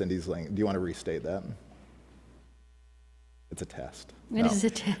 Cindy's like, do you want to restate that? It's a test. It is a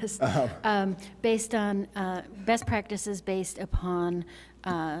test. Based on best practices based upon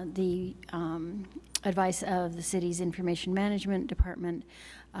the advice of the city's Information Management Department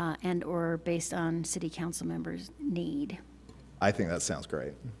and or based on city council members' need. I think that sounds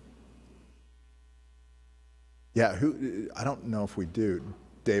great. Yeah, I don't know if we do.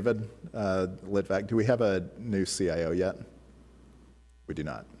 David Litvak, do we have a new CIO yet? We do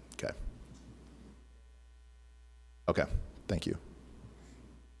not. Okay. Okay, thank you.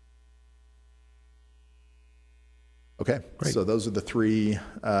 Okay, great. So those are the three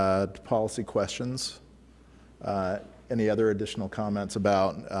policy questions. Any other additional comments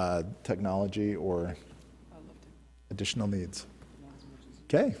about technology or additional needs?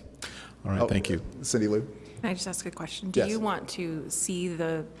 Okay. All right, thank you. Cindy Lou? Can I just ask a question? Do you want to see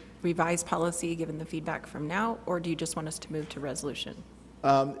the revised policy given the feedback from now, or do you just want us to move to resolution?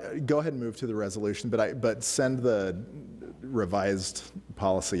 Go ahead and move to the resolution, but send the revised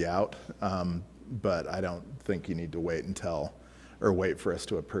policy out. But I don't think you need to wait for us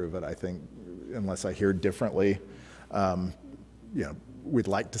to approve it. I think unless I hear differently, we'd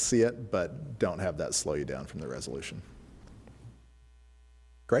like to see it, but don't have that slow you down from the resolution.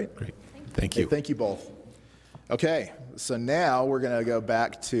 Great. Great. Thank you. Thank you both. Okay, so now we're going to go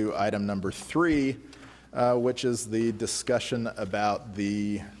back to item number 3, which is the discussion about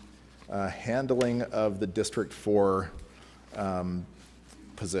the handling of the District 4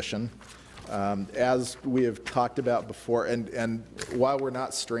 position. As we have talked about before, and while we're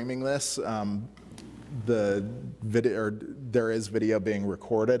not streaming this, the video, or there is video being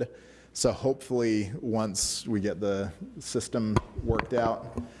recorded. So hopefully, once we get the system worked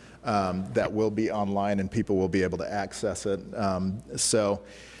out, that will be online and people will be able to access it. So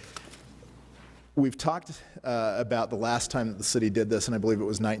we've talked about the last time that the city did this, and I believe it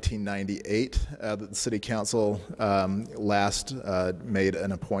was 1998 that the city council last made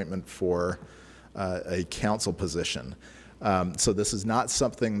an appointment for a council position. So this is not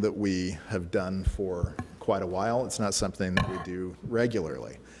something that we have done for quite a while. It's not something that we do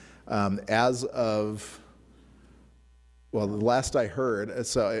regularly. As of, well, the last I heard,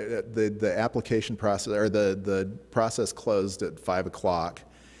 so the application process, or the process closed at 5 o'clock,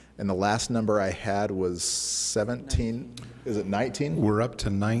 and the last number I had was 17, is it 19? We're up to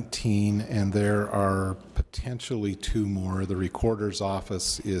 19, and there are potentially 2 more. The recorder's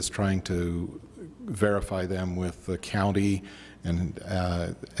office is trying to verify them with the county, and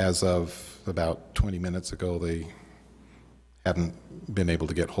as of about 20 minutes ago, they haven't been able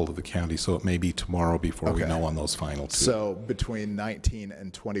to get hold of the county, so it may be tomorrow before we know on those final 2. So between 19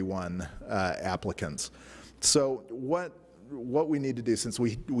 and 21 applicants. So what we need to do, since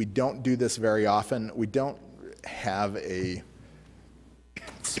we don't do this very often, we don't have a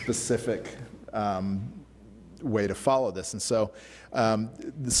specific way to follow this. And so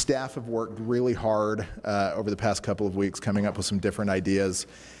the staff have worked really hard over the past couple of weeks coming up with some different ideas.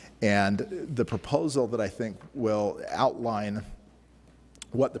 And the proposal that I think will outline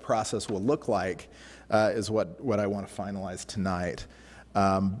what the process will look like is what I want to finalize tonight.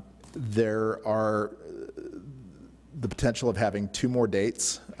 There are the potential of having 2 more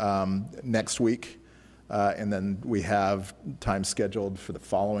dates next week, and then we have time scheduled for the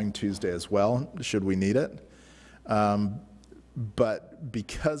following Tuesday as well, should we need it. But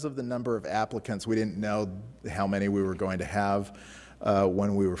because of the number of applicants, we didn't know how many we were going to have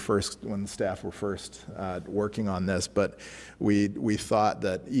when the staff were first working on this. But we thought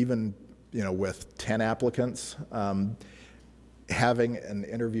that even with 10 applicants, having an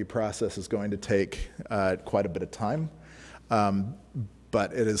interview process is going to take quite a bit of time.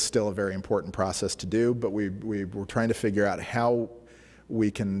 But it is still a very important process to do. But we were trying to figure out how we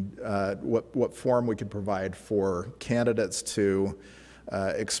can, what form we could provide for candidates to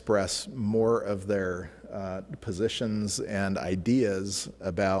express more of their positions and ideas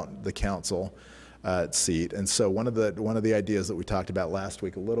about the council seat. And so one of the ideas that we talked about last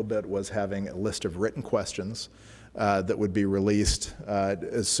week a little bit was having a list of written questions that would be released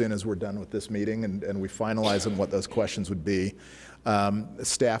as soon as we're done with this meeting, and we finalize on what those questions would be.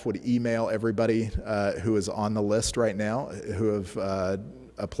 Staff would email everybody who is on the list right now who have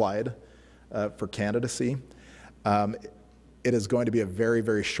applied for candidacy. It is going to be a very,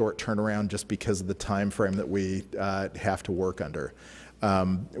 very short turnaround just because of the time frame that we have to work under.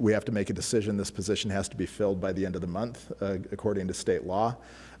 We have to make a decision. This position has to be filled by the end of the month, according to state law.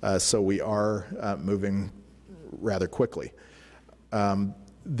 So we are moving rather quickly.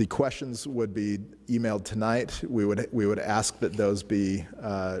 The questions would be emailed tonight. We would ask that those be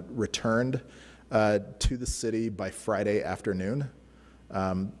returned to the city by Friday afternoon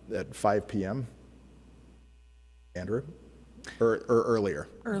at 5 p.m. Andrew? Or earlier?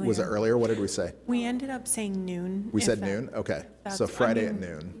 Was it earlier? What did we say? We ended up saying noon. We said noon? Okay. So Friday at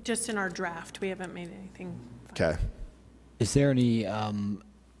noon. Just in our draft, we haven't made anything. Okay. Is there any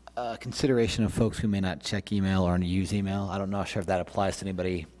consideration of folks who may not check email or use email? I don't know sure if that applies to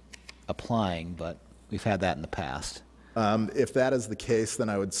anybody applying, but we've had that in the past. If that is the case, then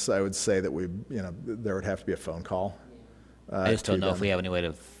I would say that there would have to be a phone call. I just don't know if we have any way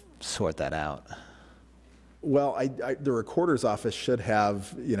to sort that out. Well, the recorder's office should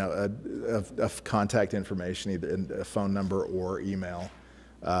have, a contact information, either a phone number or email,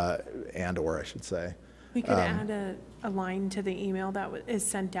 or I should say. We could add a line to the email that is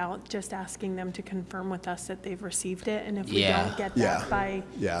sent out, just asking them to confirm with us that they've received it. And if we don't get that by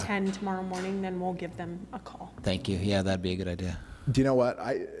 10 tomorrow morning, then we'll give them a call. Thank you. Yeah, that'd be a good idea. Do you know what?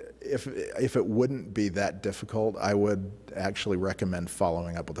 If it wouldn't be that difficult, I would actually recommend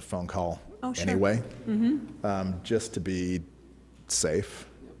following up with a phone call anyway, just to be safe.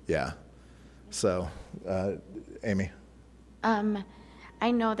 Yeah. So, Amy.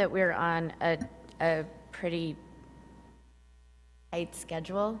 I know that we're on a pretty tight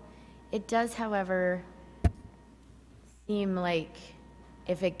schedule. It does, however, seem like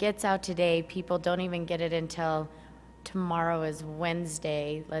if it gets out today, people don't even get it until tomorrow is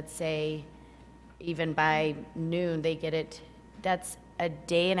Wednesday. Let's say even by noon, they get it. That's a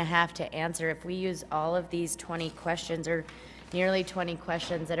day and a half to answer. If we use all of these 20 questions or nearly 20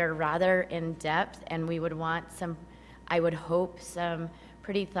 questions that are rather in-depth, and we would want some, I would hope, some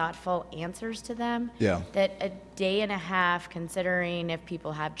pretty thoughtful answers to them. Yeah. That a day and a half, considering if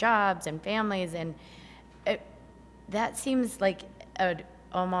people have jobs and families, and that seems like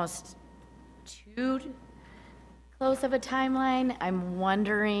almost too close of a timeline. I'm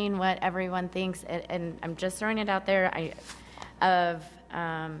wondering what everyone thinks, and I'm just throwing it out there,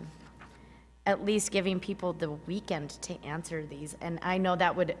 at least giving people the weekend to answer these. And I know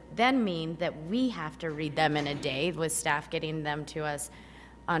that would then mean that we have to read them in a day with staff getting them to us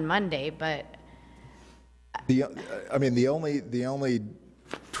on Monday, but. The only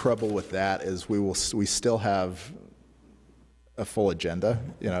trouble with that is we still have a full agenda,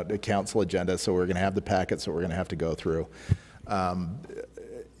 the council agenda, so we're going to have the packets that we're going to have to go through.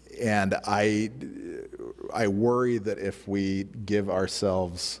 And I worry that if we give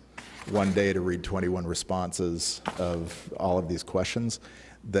ourselves one day to read 21 responses of all of these questions,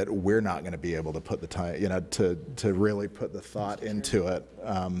 that we're not going to be able to put the time, to really put the thought into it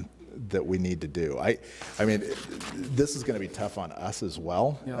that we need to do. I mean, this is going to be tough on us as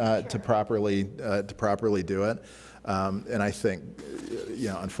well, to properly do it. And I think,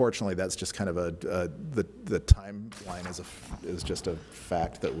 unfortunately, that's just kind of the timeline is just a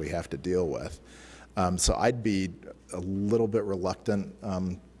fact that we have to deal with. So I'd be a little bit reluctant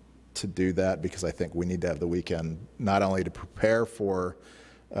to do that, because I think we need to have the weekend not only to prepare for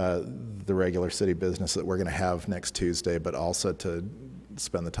the regular city business that we're going to have next Tuesday, but also to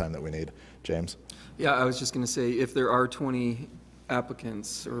spend the time that we need. James? Yeah, I was just going to say, if there are 20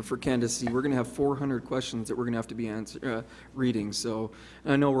 applicants or for candidacy, we're going to have 400 questions that we're going to have to be reading. So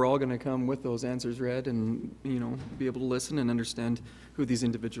I know we're all going to come with those answers read and, be able to listen and understand who these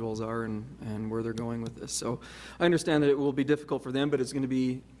individuals are and where they're going with this. So I understand that it will be difficult for them, but it's going to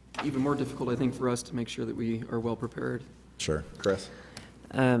be even more difficult, I think, for us to make sure that we are well prepared. Sure. Chris?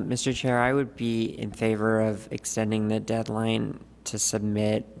 Mr. Chair, I would be in favor of extending the deadline to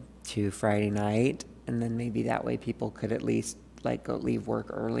submit to Friday night, and then maybe that way people could at least go leave work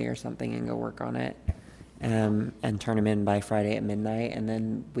early or something and go work on it, and turn them in by Friday at midnight, and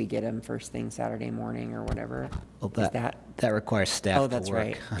then we get them first thing Saturday morning or whatever. Well, that requires staff to work. Oh, that's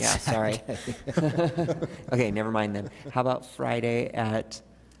right. Yeah, sorry. Okay, never mind then. How about Friday at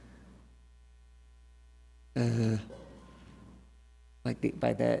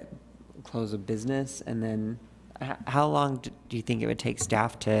by the close of business, and then how long do you think it would take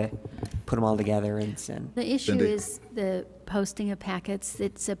staff to put them all together and send? The issue is the posting of packets.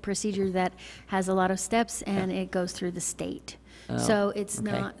 It's a procedure that has a lot of steps, and it goes through the state. So it's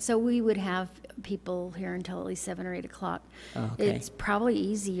not, so we would have people here until at least 7 or 8 o'clock. It's probably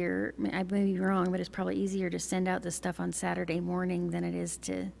easier, I may be wrong, but it's probably easier to send out the stuff on Saturday morning than it is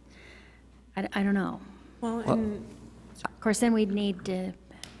to, I don't know. Well, of course, then we'd need to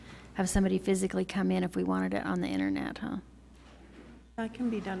have somebody physically come in if we wanted it on the internet, huh? That can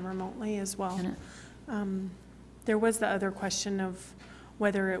be done remotely as well. There was the other question of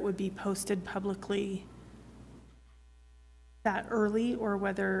whether it would be posted publicly that early, or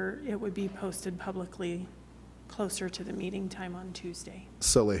whether it would be posted publicly closer to the meeting time on Tuesday.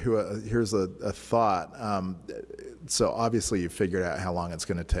 So Lehua, here's a thought. So obviously you figured out how long it's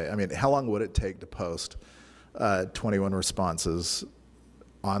going to take. I mean, how long would it take to post 21 responses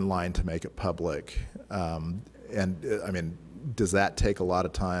online to make it public? And I mean, does that take a lot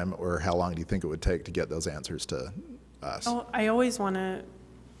of time, or how long do you think it would take to get those answers to us? Oh, I always want to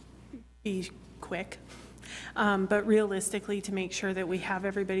be quick, but realistically, to make sure that we have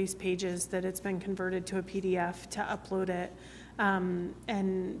everybody's pages, that it's been converted to a PDF, to upload it,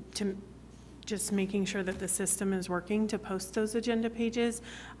 and to just making sure that the system is working to post those agenda pages,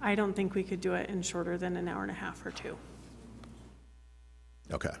 I don't think we could do it in shorter than an hour and a half or 2.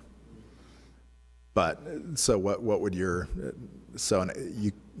 Okay. But so what would your,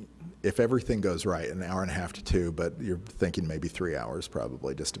 if everything goes right, an hour and a half to 2, but you're thinking maybe 3 hours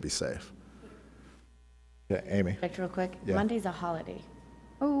probably, just to be safe. Yeah, Amy? Real quick, Yeah. Monday's a holiday.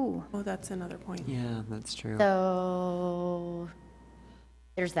 Oh, that's another point. Yeah, that's true. So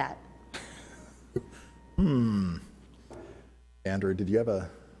there's that. Andrew, did you have a,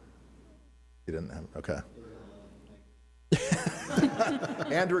 you didn't have, okay.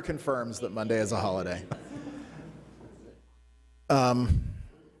 Andrew confirms that Monday is a holiday. If I mean,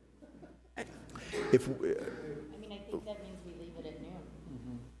 I think that means we leave it at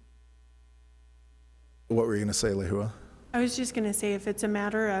noon. What were you going to say, Lehua? I was just going to say, if it's a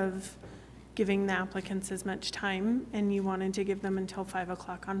matter of giving the applicants as much time, and you wanted to give them until 5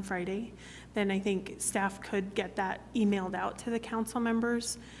 o'clock on Friday, then I think staff could get that emailed out to the council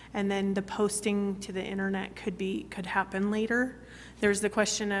members, and then the posting to the internet could happen later. There's the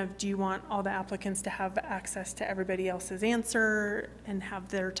question of, do you want all the applicants to have access to everybody else's answer and have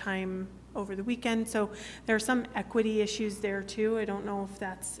their time over the weekend? So there are some equity issues there too. I don't know if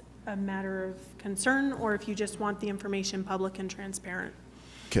that's a matter of concern or if you just want the information public and transparent.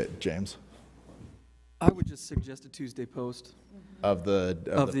 Okay, James? I would just suggest a Tuesday post. Of the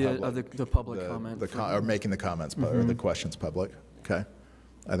public comment. Or making the comments, or the questions public. Okay.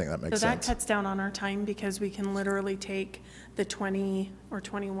 I think that makes So that sense. cuts down on our time because we can literally take the 20 or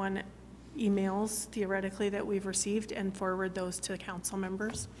 21 emails theoretically that we've received and forward those to council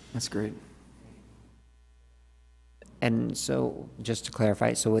members. That's great. And so, just to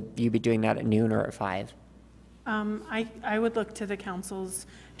clarify, so would you be doing that at noon or at 5? I would look to the council's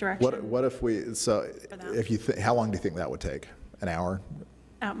direction. What if we, so if you, how long do you think that would take? An hour?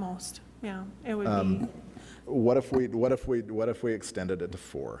 At most, yeah, it would be. What if we extended it to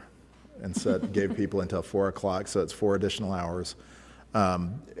 4 and said, gave people until 4 o'clock, so it's 4 additional hours,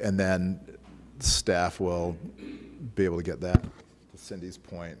 and then staff will be able to get that. To Cindy's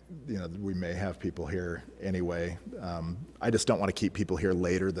point, you know, we may have people here anyway. I just don't want to keep people here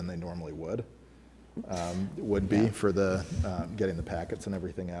later than they normally would be for the getting the packets and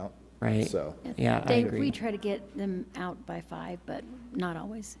everything out. Right. So yeah, I Dave, agree. we try to get them out by 5, but not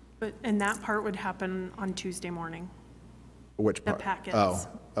always. And that part would happen on Tuesday morning, which the part? packets. Oh,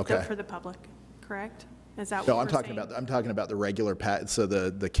 okay. For the public, correct? Is that No, what I'm we're talking saying? about, I'm talking about the regular so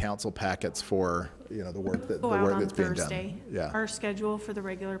the council packets for, you know, the work Go out on that's being done. Thursday. Yeah. Our schedule for the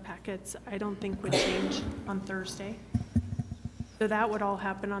regular packets, I don't think would change on Thursday. So that would all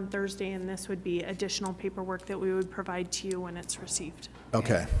happen on Thursday, and this would be additional paperwork that we would provide to you when it's received.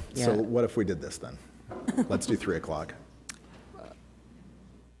 Okay, so Yeah. what if we did this then? Let's do 3 o'clock.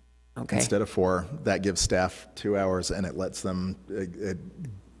 Okay. Instead of 4, that gives staff 2 hours and it lets them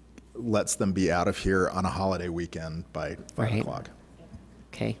be out of here on a holiday weekend by 5 Right. o'clock.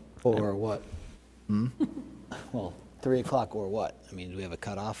 Okay. Or what? Well, 3 o'clock or what? I mean, do we have a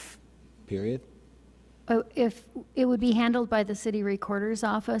cutoff period? Oh, if it would be handled by the city recorder's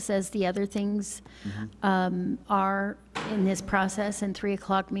office as the other things are in this process, and 3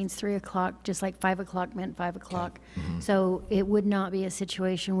 o'clock means 3 o'clock, just like 5 o'clock meant 5 o'clock. So it would not be a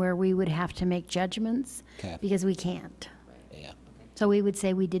situation where we would have to make judgments Okay. because we can't. Yeah. So we would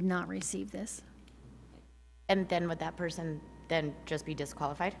say we did not receive this. And then would that person then just be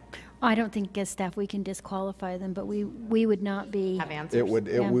disqualified? I don't think as staff we can disqualify them, but we would not be. Have answers?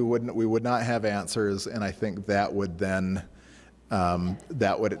 Yeah. We would not have answers, and I think that would then,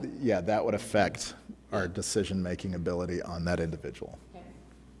 that would affect our decision-making ability on that individual. Does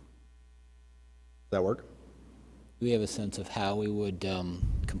that work? Do we have a sense of how we would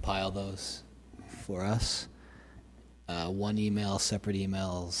compile those for us? One email, separate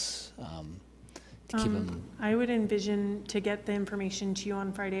emails, to keep them? I would envision to get the information to you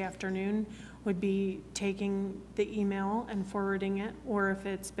on Friday afternoon would be taking the email and forwarding it, or if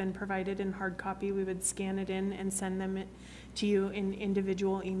it's been provided in hard copy, we would scan it in and send them to you in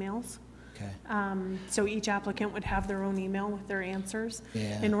individual emails. Okay. So each applicant would have their own email with their answers.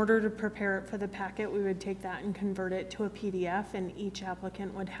 Yeah. In order to prepare it for the packet, we would take that and convert it to a PDF, and each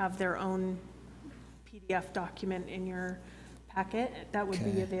applicant would have their own PDF document in your packet that would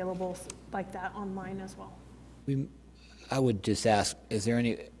be Okay. available like that online as well. I would just ask, is there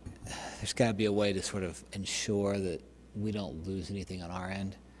any, there's got to be a way to sort of ensure that we don't lose anything on our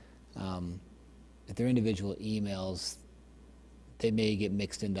end. If they're individual emails, they may get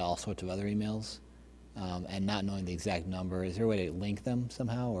mixed into all sorts of other emails, and not knowing the exact number, is there a way to link them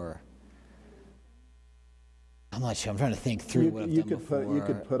somehow, or? I'm not sure, I'm trying to think through what I've done before. You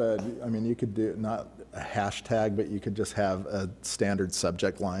could put I mean, you could do, not a hashtag, but you could just have a standard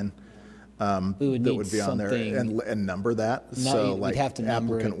subject line We would that need would be on there something- and number that. No, So we'd like have to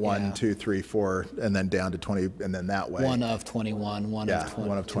number it, applicant 1, yeah. 2, 3, 4, and then down to 20, and then that way. One of 21, one Yeah, of 20.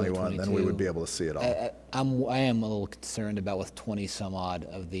 1 of 21, then we would be able to see it all. I am a little concerned about with 20 some odd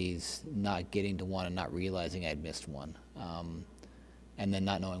of these not getting to one and not realizing I'd missed one, and then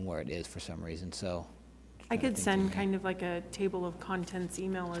not knowing where it is for some reason. So I could send kind of like a table of contents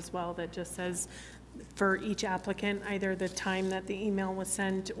email as well that just says for each applicant, either the time that the email was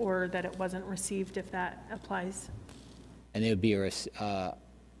sent or that it wasn't received, if that applies. and it would be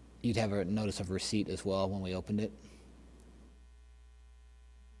you'd have a notice of receipt as well when we opened it.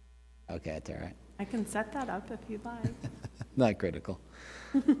 Okay, that's all right. I can set that up if you'd like. Not critical.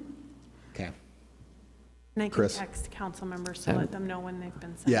 Okay. And I can Chris? text council members to let them know when they've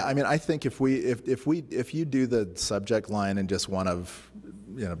been sent. Yeah, I mean, I think if you do the subject line in just one of,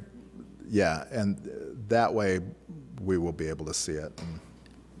 yeah, and that way we will be able to see it. And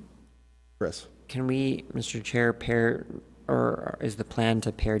Chris? Can we, Mr. Chair, or is the plan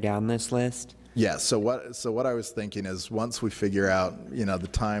to pare down this list? Yeah, so what I was thinking is once we figure out, the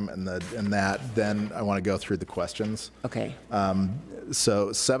time and that, then I want to go through the questions. Okay.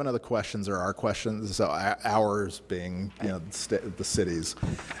 So 7 of the questions are our questions, so ours being, the cities.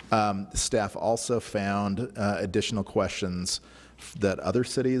 Staff also found additional questions that other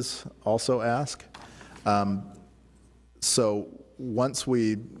cities also ask. So once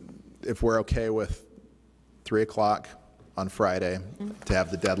if we're okay with 3 o'clock on Friday to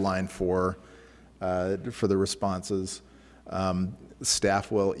have the deadline for the responses,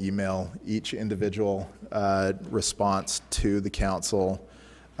 staff will email each individual response to the council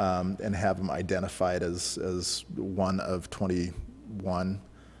and have them identified as one of 21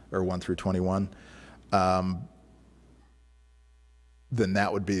 or 1 through 21. Then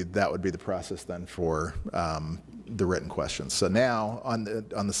that would be the process then for the written questions. So now on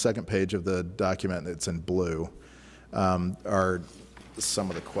the second page of the document, it's in blue, are some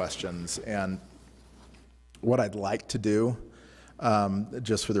of the questions. And what I'd like to do,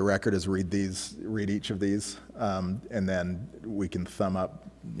 just for the record, is read each of these, and then we can thumb up,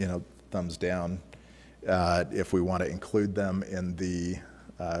 thumbs down, if we want to include them in the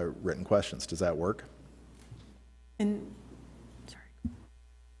written questions. Does that work? And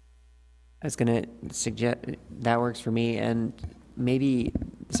I was going to suggest that works for me, and maybe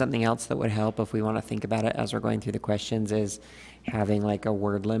something else that would help if we want to think about it as we're going through the questions is having like a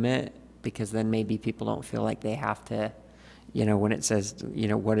word limit, because then maybe people don't feel like they have to, when it says,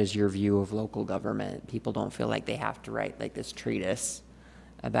 what is your view of local government, people don't feel like they have to write like this treatise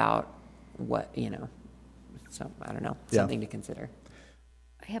about what, so I don't know, something to consider.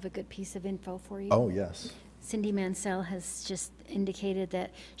 I have a good piece of info for you. Oh, yes. Cindy Mansell has just indicated that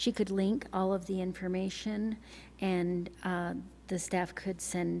she could link all of the information, and the staff could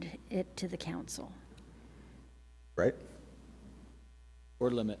send it to the council. Right.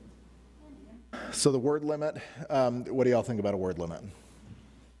 Word limit. So the word limit, what do y'all think about a word limit?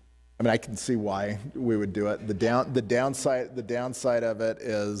 I mean, I can see why we would do it. The downside of it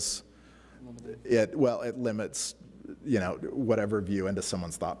is it limits, whatever view into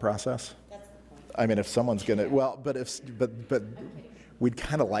someone's thought process. I mean, if someone's going to, but we'd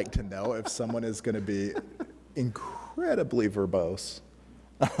kind of like to know if someone is going to be incredibly verbose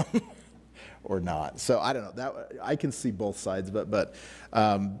or not. So I don't know. That I can see both sides, but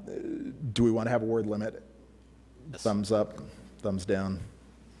do we want to have a word limit? Yes. Thumbs up, thumbs down.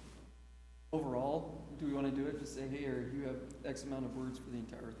 Overall, do we want to do it? Just say, hey, or you have X amount of words for the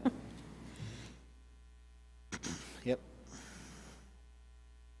entire thing. Yep.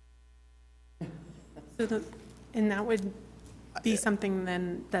 And that would be something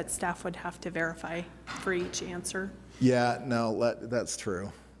then that staff would have to verify for each answer? Yeah, no, that's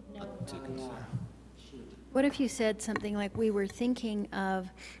true. What if you said something like, we were thinking of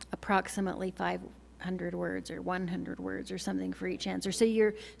approximately 500 words or 100 words or something for each answer?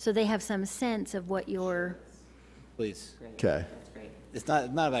 So they have some sense of what your... Please. Okay. It's not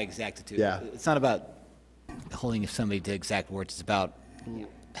about exactitude. Yeah. It's not about holding somebody to exact words. It's about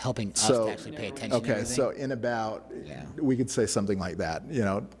helping us to actually pay attention to everything. So in about, we could say something like that,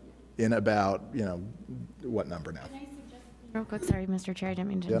 in about, what number now? Real quick, sorry, Mr. Chair, I didn't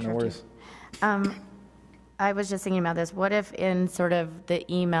mean to interrupt no worries. you. I was just thinking about this. What if in sort of the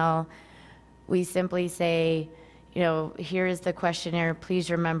email, we simply say, here is the questionnaire.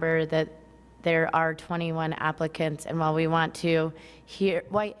 Please remember that there are 21 applicants, and while we want to hear,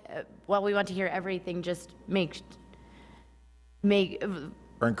 everything, just make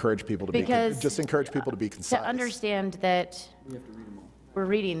or encourage people to encourage people to be concise. To understand that we're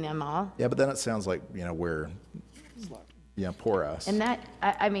reading them all. Yeah, but then it sounds like, we're, poor us. And that,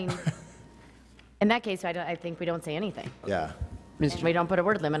 I mean, in that case, I think we don't say anything. Yeah. And we don't put a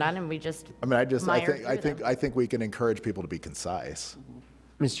word limit on, and we just. I think we can encourage people to be concise.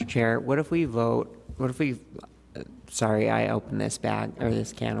 Mr. Chair, what if we sorry, I opened this bag, or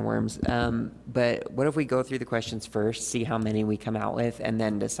this can of worms, but what if we go through the questions first, see how many we come out with, and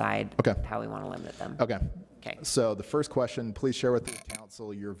then decide how we want to limit them? Okay. So the first question, please share with the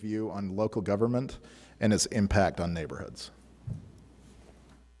council your view on local government and its impact on neighborhoods.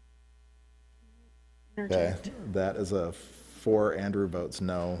 Okay, that is a 4. Andrew votes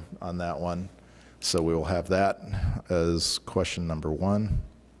no on that one. So we will have that as question number 1.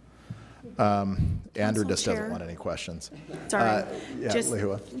 Andrew Council just doesn't Chair. want any questions. Sorry. Yeah,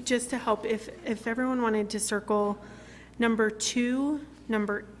 Lehua. Just to help, if everyone wanted to circle number 2,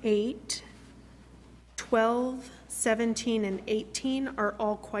 number 8, 12, 17, and 18 are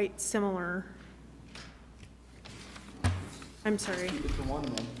all quite similar. I'm sorry.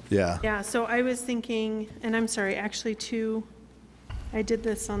 Yeah. Yeah, so I was thinking, and I'm sorry, actually 2, I did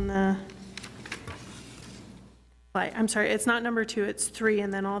this on the, I'm sorry, it's not number 2, it's 3,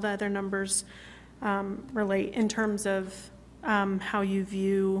 and then all the other numbers relate in terms of how you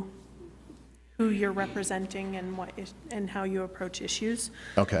view who you're representing and and how you approach issues.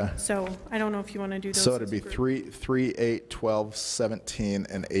 Okay. So I don't know if you want to do those. So it'd as be a group. 3, 8, 12, 17,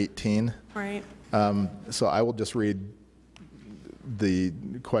 and 18. Right. So I will just read the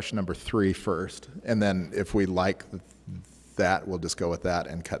question number 3 first, and then if we like that, we'll just go with that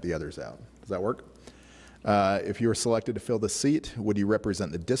and cut the others out. Does that work? If you were selected to fill the seat, would you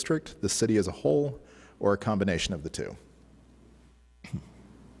represent the district, the city as a whole, or a combination of the two?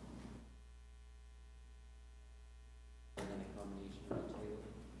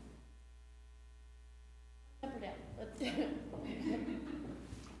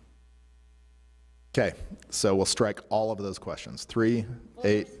 Okay, so we'll strike all of those questions. 3,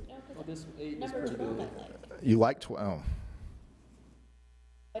 8. Well, this 8 is pretty good. You like 12? Oh.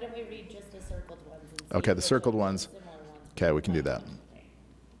 Why don't we read just the circled ones? Okay, the circled ones. Okay, we can do that.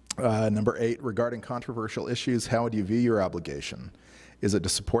 Number 8, regarding controversial issues, how would you view your obligation? Is it to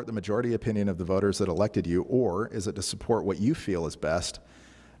support the majority opinion of the voters that elected you, or is it to support what you feel is best,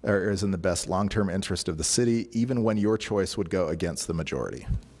 or is in the best long-term interest of the city, even when your choice would go against the majority?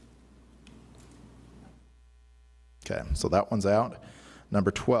 Okay, so that one's out.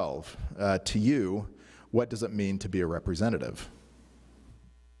 Number 12, to you, what does it mean to be a representative?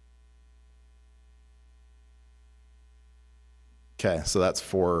 Okay, so that's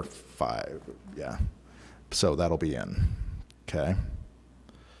 4, 5, yeah. So that'll be in. Okay.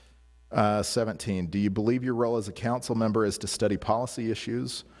 17, do you believe your role as a council member is to study policy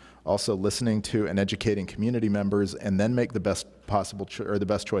issues, also listening to and educating community members, and then make the best possible or the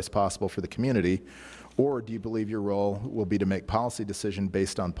best choice possible for the community? Or do you believe your role will be to make policy decisions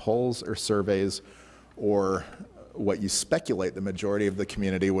based on polls or surveys, or what you speculate the majority of the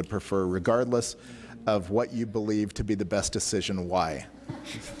community would prefer, regardless of what you believe to be the best decision? Why?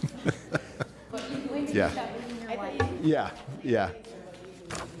 Yeah. Yeah, yeah.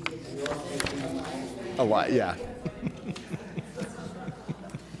 A lot, yeah.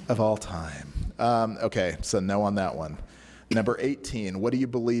 Of all time. Okay, so no on that one. Number 18, what do you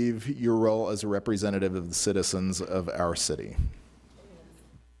believe your role as a representative of the citizens of our city?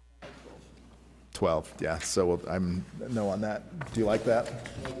 12, yeah, so I'm no on that. Do you like that?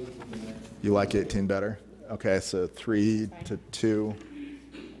 You like 18 better? Okay, so 3 to 2.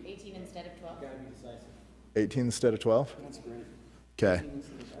 18 instead of 12? 18 instead of 12? That's great. Okay,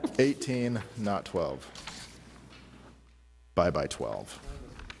 18, not 12. Bye-bye 12.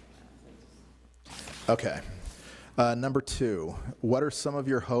 Okay. Number 2, what are some of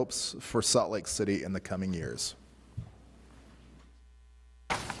your hopes for Salt Lake City in the coming years?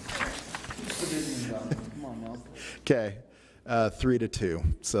 Okay, 3 to 2,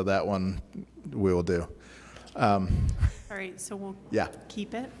 so that one we will do. All right, so we'll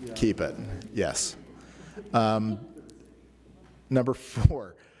keep it? Keep it, yes. Number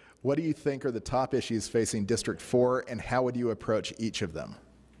 4, what do you think are the top issues facing District 4, and how would you approach each of them?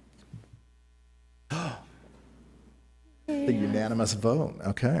 The unanimous vote,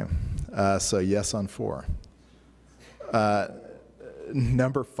 okay. So yes on 4.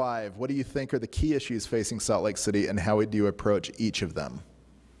 Number 5, what do you think are the key issues facing Salt Lake City, and how would you approach each of them?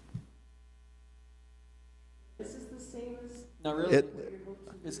 This is the same as. Not really.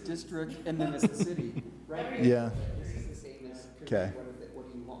 It's district and then it's the city, right? Yeah. This is the same as. Okay. What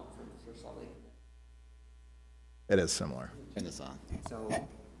do you want for Salt Lake? It is similar. Turn this on. So,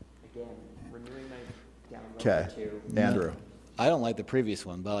 again, renewing my down Okay, Andrew. I don't like the previous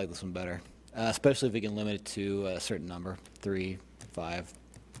one, but I like this one better, especially if we can limit it to a certain number, 3, 5.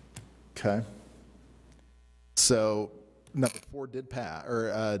 Okay. So number 4 did pass,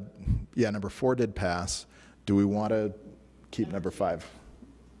 or number 4 did pass. Do we want to keep number 5?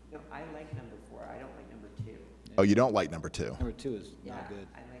 No, I like number 4. I don't like number 2. Oh, you don't like number 2? Number 2 is not good.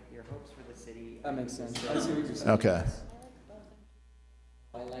 I like your hopes for the city. That makes sense. I see what you're saying. Okay.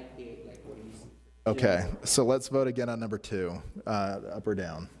 I like the, like, what do you see? Okay, so let's vote again on number 2, up or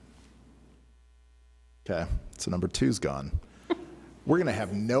down. Okay, so number 2's gone. We're going to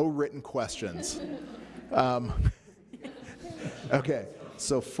have no written questions. Okay,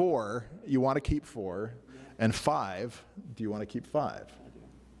 so 4, you want to keep 4, and 5, do you want to keep 5?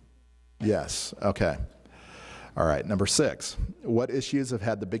 Yes, okay. All right, number 6. What issues have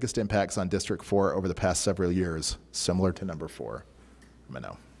had the biggest impacts on District 4 over the past several years, similar to number 4? I'm a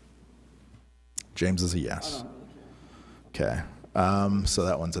no. James is a yes. Okay, so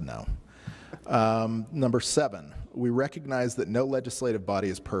that one's a no. Number 7, we recognize that no legislative body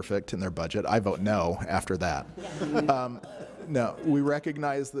is perfect in their budget. I vote no after that. No, we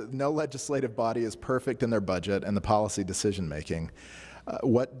recognize that no legislative body is perfect in their budget and the policy decision making.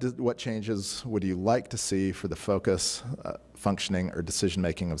 What changes would you like to see for the focus, functioning, or decision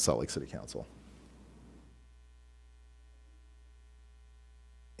making of Salt Lake City Council?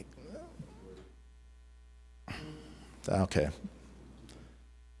 Okay.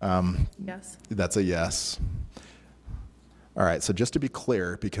 Yes. That's a yes. All right, so just to be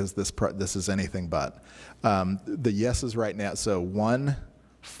clear, because this is anything but, the yeses right now, so 1,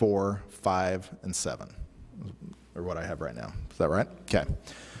 4, 5, and 7 are what I have right now. Is that right? Okay.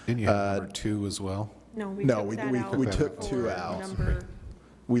 Didn't you have number 2 as well? No, we took 2 out. Number,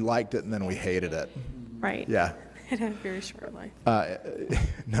 we liked it and then we hated it. right. Yeah. It had a very short life.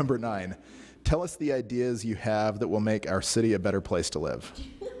 Number 9, tell us the ideas you have that will make our city a better place to live.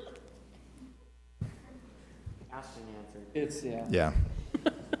 It's, yeah. Yeah.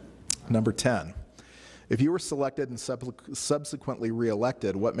 Number 10, if you were selected and subsequently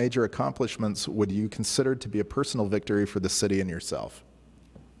reelected, what major accomplishments would you consider to be a personal victory for the city and yourself?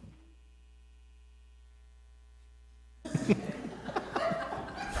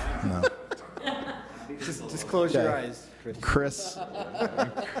 No. Just close your eyes, Chris.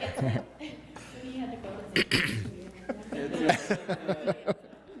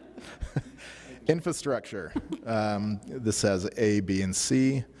 Infrastructure. This has A, B, and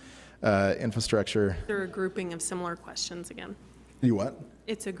C. Infrastructure. They're a grouping of similar questions again. You what?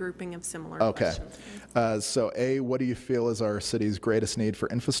 It's a grouping of similar Okay. questions. So A, what do you feel is our city's greatest need for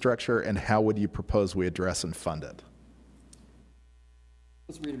infrastructure, and how would you propose we address and fund it?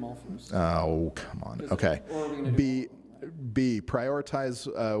 Let's read them all first. Oh, come on. Okay. Or are we gonna do B, prioritize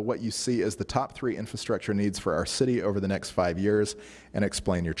what you see as the top 3 infrastructure needs for our city over the next 5 years and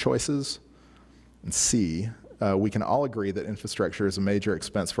explain your choices. And C, we can all agree that infrastructure is a major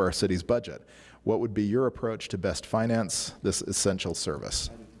expense for our city's budget. What would be your approach to best finance this essential service?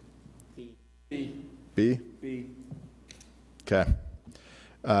 B. B? B. Okay.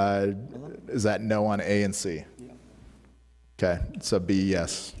 Is that no on A and C? Yeah. Okay, so B,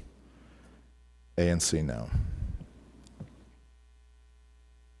 yes. A and C, no.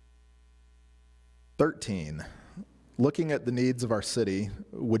 13, looking at the needs of our city,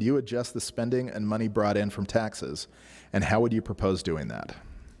 would you adjust the spending and money brought in from taxes? And how would you propose doing that?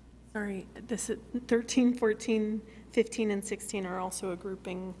 Sorry, this is 13, 14, 15, and 16 are also a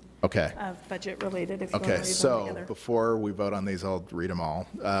grouping Okay. of budget related, if you want to Okay, read them so together. before we vote on these, I'll read them all.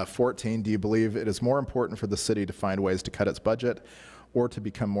 14, do you believe it is more important for the city to find ways to cut its budget or to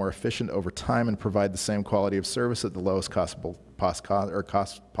become more efficient over time and provide the same quality of service at the lowest cost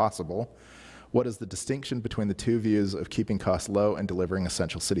possible? What is the distinction between the two views of keeping costs low and delivering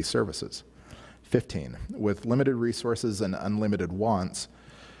essential city services? 15, with limited resources and unlimited wants,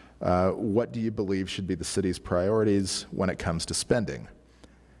 what do you believe should be the city's priorities when it comes to spending?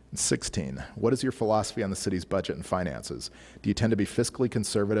 16, what is your philosophy on the city's budget and finances? Do you tend to be fiscally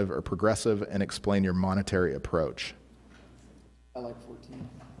conservative or progressive, and explain your monetary approach? I like 14.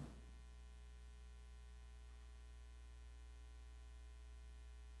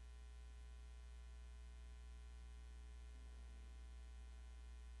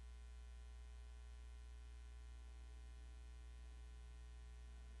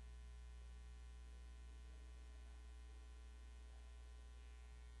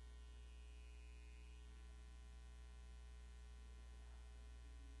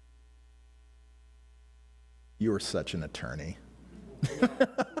 You are such an attorney.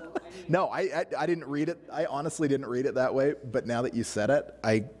 No, I didn't read it. I honestly didn't read it that way, but now that you said it,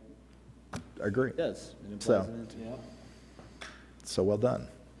 I agree. It does. It implies So, an answer. Yeah. so well done.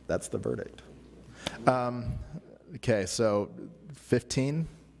 That's the verdict. Okay, so 15.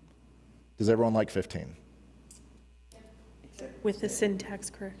 Does everyone like 15? With the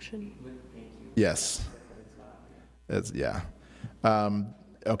syntax correction. Yes. Yeah.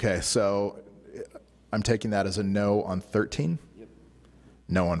 Okay, so I'm taking that as a no on 13, Yep.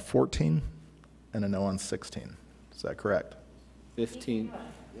 no on 14, and a no on 16. Is that correct? 15,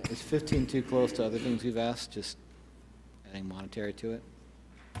 is 15 too close to other things we've asked, just adding monetary to it?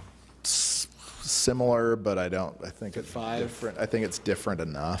 Similar, but I think it's 5? different. I think it's different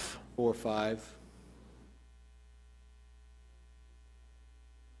enough. 4, 5?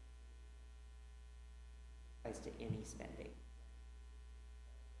 Applies to any spending.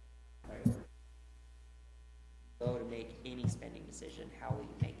 Right. decision, how we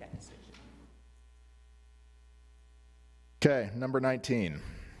make that decision. Okay, number 19.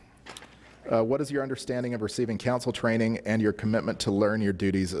 What is your understanding of receiving council training and your commitment to learn your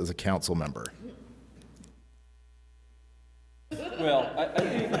duties as a council member? Well,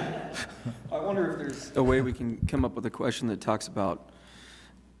 I wonder if there's a way we can come up with a question that talks about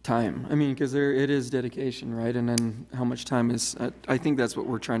time. I mean, because it is dedication, right? And then how much time is, I think that's what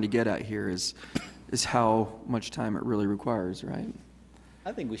we're trying to get at here is how much time it really requires, right?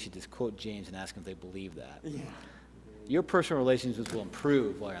 I think we should just quote James and ask him if they believe that. Yeah. Your personal relationships will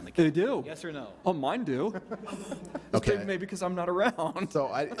improve while you're on the council. They do. Yes or no? Oh, mine do. Okay. Maybe because I'm not around. So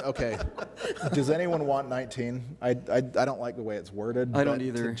okay. Does anyone want 19? I don't like the way it's worded. I don't but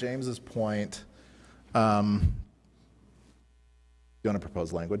either. To James's point, you want to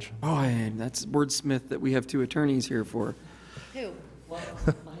propose language? Oh, that's wordsmith that we have two attorneys here for. Who?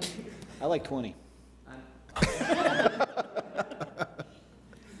 I like 20.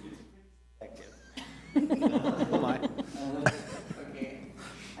 Okay,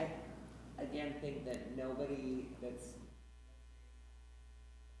 I again think that nobody that's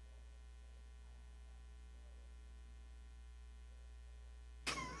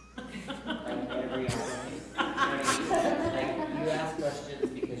every like you ask questions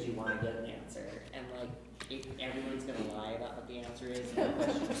because you want to get an answer, and like if everyone's gonna lie about what the answer is, the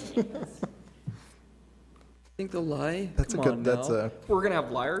question is. Think they'll lie? That's Come a good. on That's now. a. We're gonna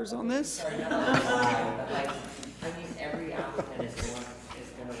have liars on this? Sorry, not lie, but like, I mean, every applicant is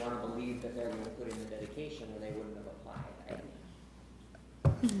gonna want to believe that they're going to put in the dedication or they wouldn't have applied.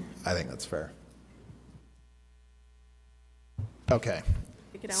 I think that's fair. Okay.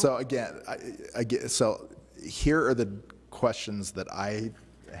 Take it out. So again, so here are the questions that I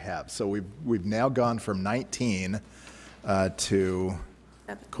have. So we've now gone from 19 to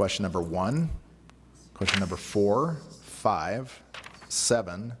question number 1, question number 4, 5,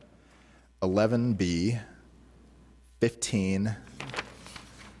 7, 11B, 15.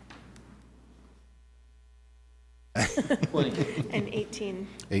 And 18.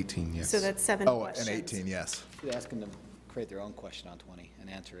 18, yes. So that's 7 Oh, questions. and 18, yes. You could ask them to create their own question on 20 and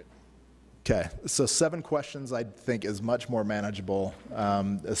answer it. Okay, so 7 questions I think is much more manageable,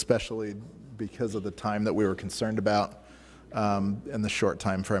 especially because of the time that we were concerned about in the short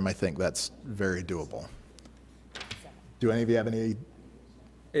time frame. I think that's very doable. Do any of you have any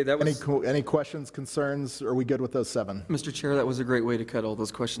Hey, that was, any questions, concerns? Are we good with those 7? Mr. Chair, that was a great way to cut all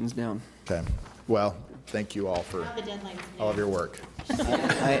those questions down. Okay. Well, thank you all for all of your work.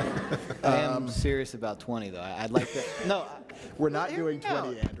 I am serious about 20, though. I'd like to. No, We're not doing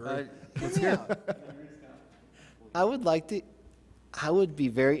 20, Andrew. let's hear it. I would like to. I would be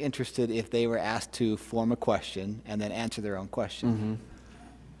very interested if they were asked to form a question and then answer their own question.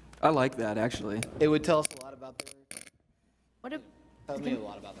 I like that, actually. It would tell us a lot about their. What Tell me a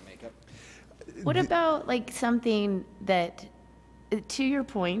lot about their makeup. What about like something that, to your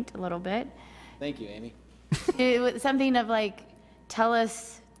point a little bit, Thank you, Amy. something of like, tell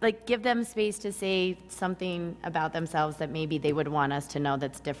us, like give them space to say something about themselves that maybe they would want us to know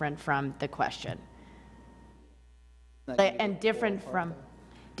that's different from the question. And different from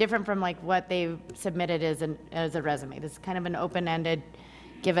like what they submitted as a resume. This is kind of an open-ended,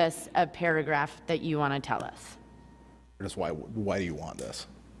 give us a paragraph that you want to tell us. Just why do you want this?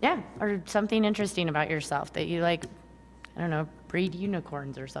 Yeah, or something interesting about yourself that you like, I don't know, breed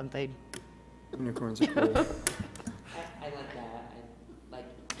unicorns or something. Unicorns are cool. I like that. I like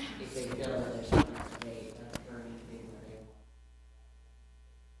if they feel that there's something to say or anything that they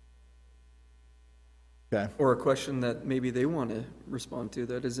want. Okay. Or a question that maybe they want to respond to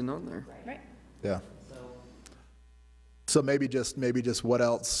that isn't on there. Right. Yeah. So maybe just what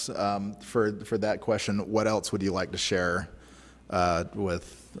else for that question? What else would you like to share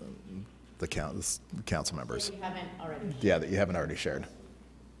with the council members? That you haven't already. Yeah, that you haven't already shared.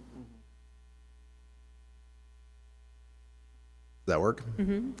 Does that work?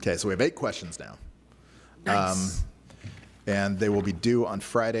 Mm-hmm. Okay, so we have 8 questions now. Nice. And they will be due on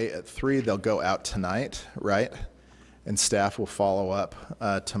Friday at 3. They'll go out tonight, right? And staff will follow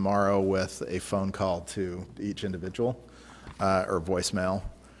up tomorrow with a phone call to each individual or voicemail.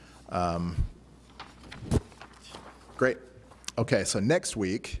 Great. Okay, so next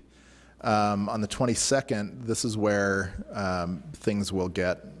week, on the 22nd, this is where things will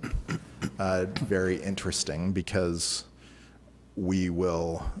get very interesting because we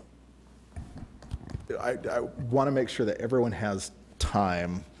will, I want to make sure that everyone has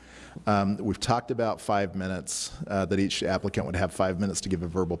time. We've talked about 5 minutes, that each applicant would have 5 minutes to give a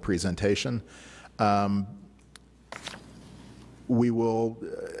verbal presentation. We will,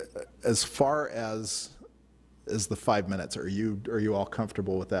 as far as is the 5 minutes. Are you all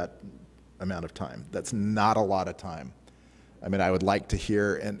comfortable with that amount of time? That's not a lot of time. I mean, I would like to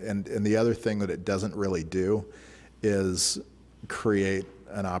hear, and the other thing that it doesn't really do is create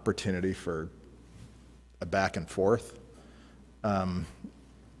an opportunity for a back and forth,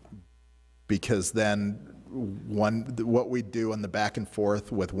 because then what we do on the back and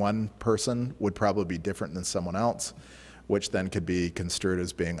forth with one person would probably be different than someone else, which then could be construed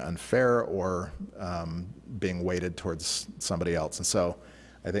as being unfair or being weighted towards somebody else. And so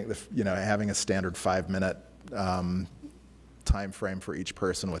I think having a standard 5-minute time frame for each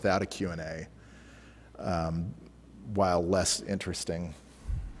person without a Q&A, while less interesting,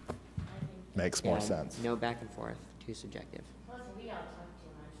 makes more sense. No back and forth, too subjective.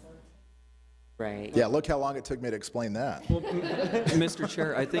 Right. Yeah, look how long it took me to explain that. Well, Mr.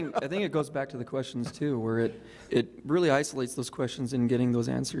 Chair, I think it goes back to the questions too, where it really isolates those questions in getting those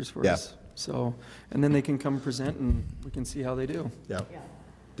answers for us. So, and then they can come present and we can see how they do. Yeah.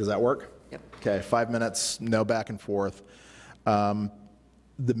 Does that work? Yep. Okay, 5 minutes, no back and forth. The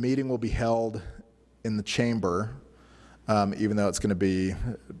meeting will be held in the chamber, even though it's going to be,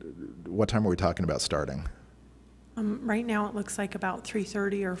 what time are we talking about starting? Right now, it looks like about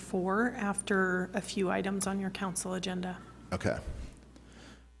 3:30 or 4 after a few items on your council agenda. Okay.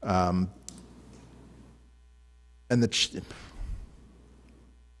 And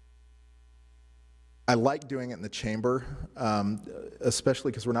I like doing it in the chamber,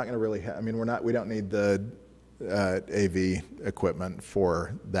 especially because we're not going to really we don't need the AV equipment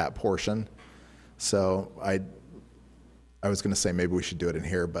for that portion. So I was going to say maybe we should do it in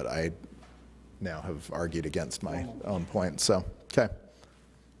here, but I now have argued against my own point. So, okay.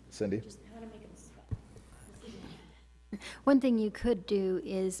 Cindy? One thing you could do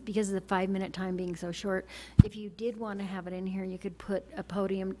is, because of the 5-minute time being so short, if you did want to have it in here, you could put a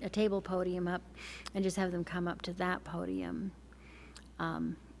table podium up and just have them come up to that podium.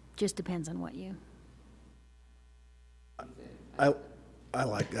 Just depends on what you. I'm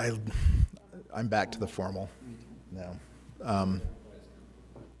back to the formal now.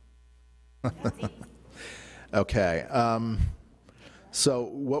 Okay.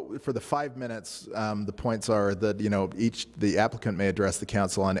 So for the 5 minutes, the points are that, the applicant may address the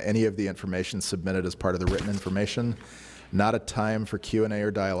council on any of the information submitted as part of the written information. Not a time for Q&A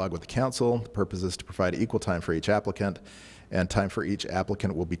or dialogue with the council. The purpose is to provide equal time for each applicant, and time for each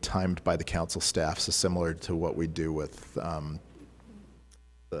applicant will be timed by the council staff, so similar to what we do with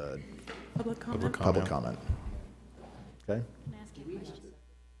the public comment. Okay?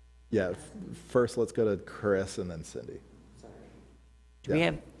 Yeah, first let's go to Chris and then Cindy. Do we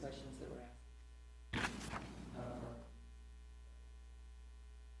have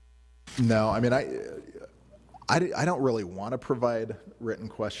No, I mean, I don't really want to provide written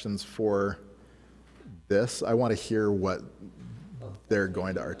questions for this. I want to hear what they're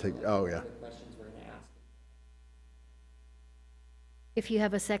going to articulate. Oh, yeah. If you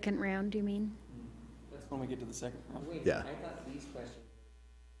have a second round, you mean? That's when we get to the second round. Yeah. I thought these questions.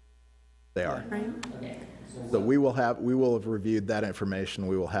 They are. Right. So we will have reviewed that information.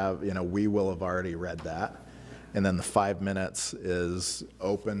 We will have, we will have already read that. And then the 5 minutes is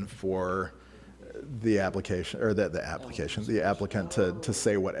open for the application, or the applicant to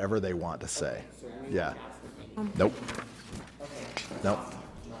say whatever they want to say. Yeah. Nope. Nope.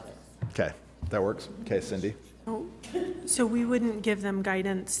 Okay, that works. Okay, Cindy. Oh, so we wouldn't give them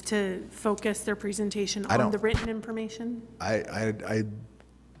guidance to focus their presentation on the written information? I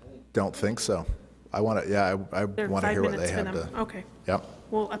don't think so. I want to, I want to hear what they have to. Okay. Yep.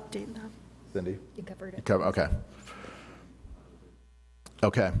 We'll update that. Cindy? You covered it. Okay.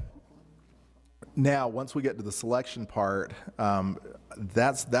 Okay. Now, once we get to the selection part, I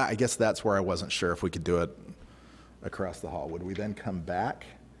guess that's where I wasn't sure if we could do it across the hall. Would we then come back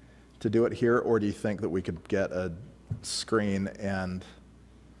to do it here, or do you think that we could get a screen and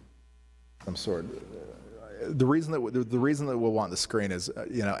some sort? The reason that we'll want the screen is,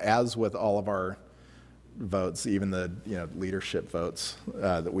 as with all of our votes, even the leadership votes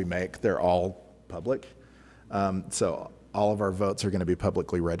that we make, they're all public. So all of our votes are going to be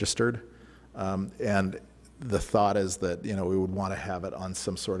publicly registered, and the thought is that we would want to have it on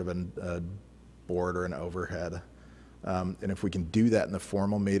some sort of a board or an overhead, and if we can do that in the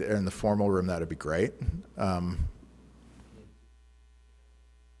formal room, that would be great.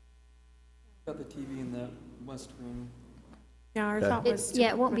 Got the TV in the west room. Yeah, our thought was. Yeah,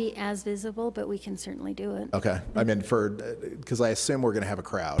 it won't be as visible, but we can certainly do it. Okay. I mean, because I assume we're going to have a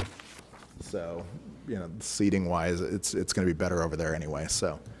crowd, so seating wise, it's going to be better over there anyway.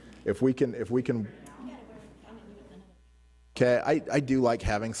 So if we can. Okay, I do like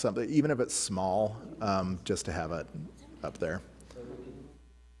having something, even if it's small, just to have it up there.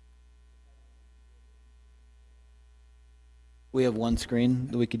 We have one screen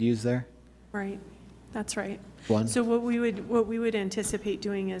that we could use there. Right, that's right. One. So what we would anticipate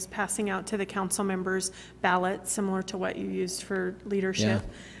doing is passing out to the council members ballots, similar to what you used for leadership.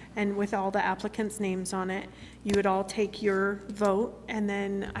 Yeah. And with all the applicants' names on it, you would all take your vote, and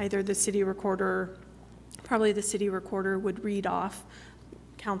then either the city recorder, probably the city recorder would read off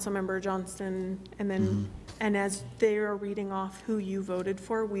Councilmember Johnston, and then, and as they are reading off who you voted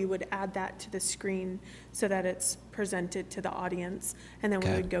for, we would add that to the screen so that it's presented to the audience, and then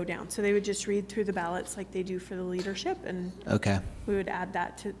we would go down. So they would just read through the ballots like they do for the leadership, and we would add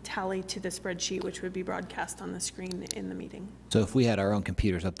that to tally to the spreadsheet, which would be broadcast on the screen in the meeting. So if we had our own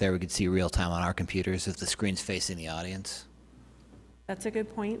computers up there, we could see real time on our computers if the screen's facing the audience. That's a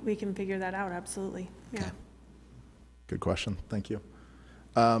good point. We can figure that out, absolutely. Yeah. Good question. Thank you.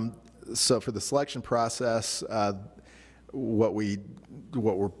 So for the selection process, what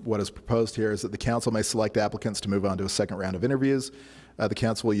is proposed here is that the council may select applicants to move on to a second round of interviews. The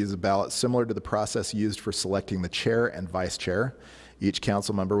council will use a ballot similar to the process used for selecting the chair and vice chair. Each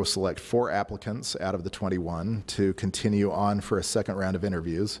council member will select 4 applicants out of the 21 to continue on for a second round of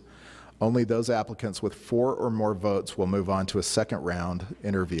interviews. Only those applicants with 4 or more votes will move on to a second round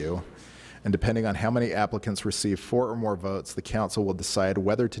interview. And depending on how many applicants receive 4 or more votes, the council will decide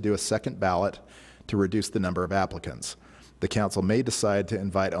whether to do a second ballot to reduce the number of applicants. The council may decide to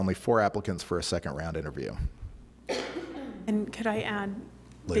invite only 4 applicants for a second round interview. And could I add,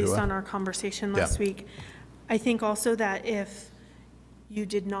 based on our conversation last week, I think also that if you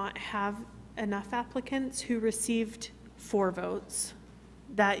did not have enough applicants who received 4 votes,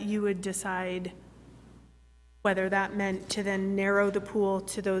 that you would decide whether that meant to then narrow the pool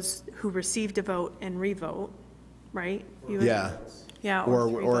to those who received a vote and re-vote, right? Yeah,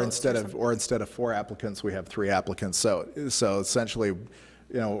 or instead of 4 applicants, we have 3 applicants. So essentially, you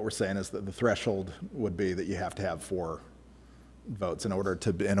know, what we're saying is that the threshold would be that you have to have 4 votes in order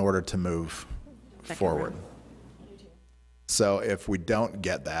to move forward. So if we don't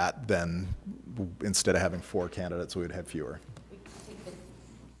get that, then instead of having 4 candidates, we would have fewer.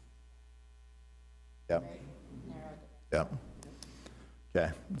 Yeah.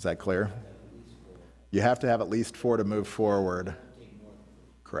 Okay, is that clear? You have to have at least 4 to move forward.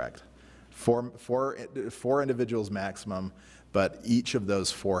 Correct. Four individuals maximum, but each of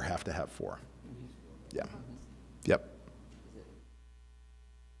those 4 have to have 4. Yeah. Yep.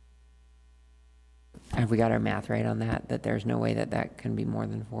 Have we got our math right on that? That there's no way that that can be more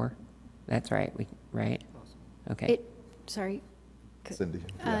than 4? That's right. Right? Okay. Sorry. Cindy.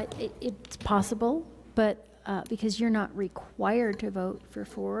 It's possible, but because you're not required to vote for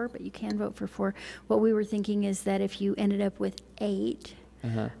 4, but you can vote for 4. What we were thinking is that if you ended up with 8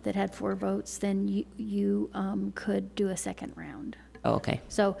 that had 4 votes, then you could do a second round. Oh, okay.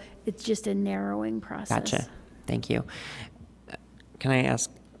 So it's just a narrowing process. Gotcha. Thank you. Can I ask?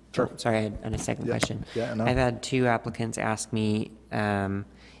 Sure. Oh, sorry, I had a second question. Yeah, no. I've had 2 applicants ask me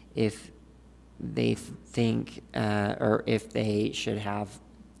if they think or if they should have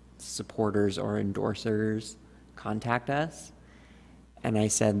supporters or endorsers contact us, and I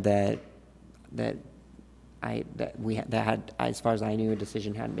said that as far as I knew, a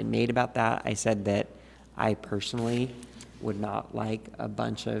decision hadn't been made about that. I said that I personally would not like a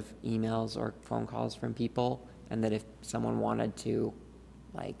bunch of emails or phone calls from people, and that if someone wanted to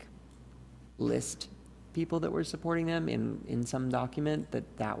like list people that were supporting them in some document,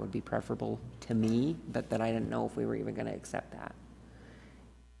 that would be preferable to me, but that I didn't know if we were even going to accept that.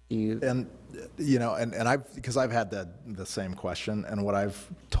 And you know, and because I've had the same question, and what I've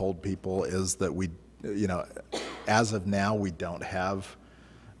told people is that we, you know, as of now, we don't have,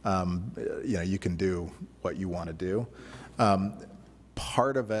 you know, you can do what you want to do.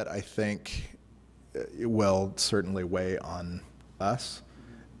 Part of it, I think, it will certainly weigh on us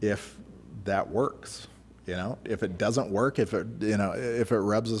if that works. You know, if it doesn't work, if it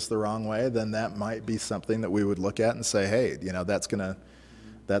rubs us the wrong way, then that might be something that we would look at and say, hey, you know, that's gonna,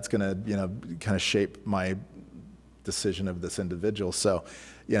 you know, kind of shape my decision of this individual. So,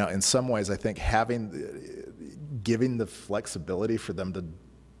 you know, in some ways, I think giving the flexibility for them to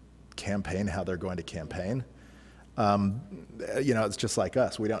campaign how they're going to campaign. You know, it's just like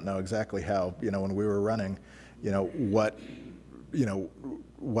us. We don't know exactly how, you know, when we were running, you know,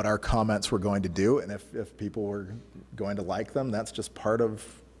 what our comments were going to do, and if people were going to like them, that's just part of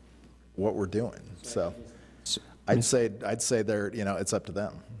what we're doing. So I'd say they're, you know, it's up to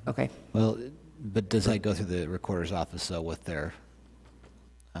them. Okay. Well, but does that go through the recorder's office though with their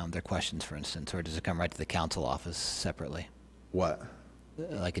questions, for instance, or does it come right to the council office separately? What?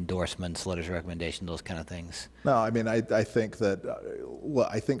 Like endorsements, letters of recommendation, those kind of things. No, I mean, I think that, well,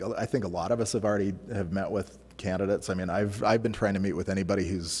 I think a lot of us have met with candidates. I mean, I've been trying to meet with anybody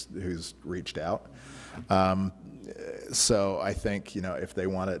who's reached out. So I think, you know, if they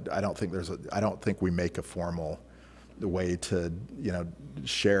wanted, I don't think we make a formal way to, you know,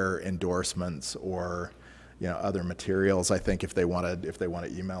 share endorsements or, you know, other materials. I think if they want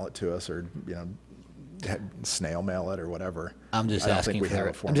to email it to us or, you know, snail mail it or whatever. I'm just asking for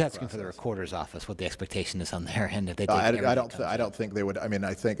the process. recorder's office what the expectation is on their end. If they I don't think they would. I mean,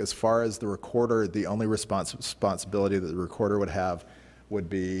 I think as far as the recorder, the only responsibility that the recorder would have would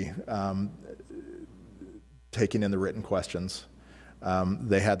be taking in the written questions.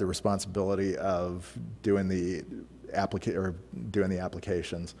 They had the responsibility of doing the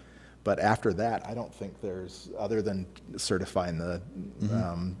applications. But after that, I don't think there's, other than certifying the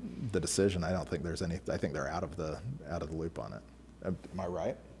decision, I don't think there's any. I think they're out of the loop on it. Am I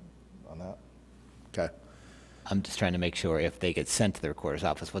right on that? Okay. I'm just trying to make sure if they get sent to the recorder's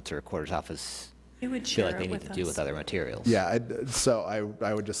office, what's the recorder's office feel like they need to do with other materials? Yeah. So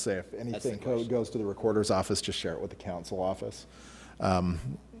I would just say if anything goes to the recorder's office, just share it with the council office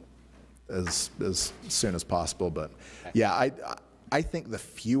as soon as possible. But yeah, I think the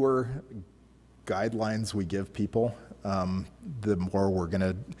fewer guidelines we give people, the more we're going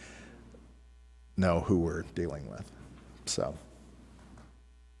to know who we're dealing with. So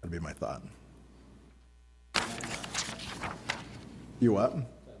that'd be my thought. You what?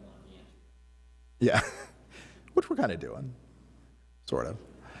 Yeah, which we're kind of doing, sort of.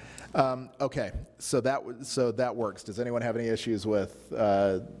 Okay, so that works. Does anyone have any issues with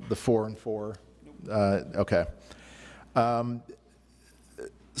the 4 and 4? Okay.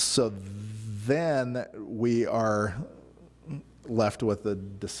 So then we are left with the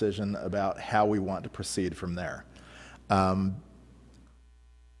decision about how we want to proceed from there. I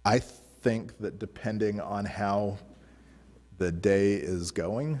think that depending on how the day is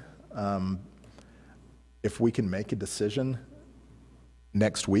going, if we can make a decision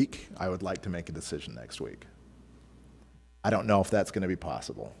next week, I would like to make a decision next week. I don't know if that's going to be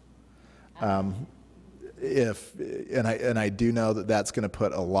possible. And I do know that that's going to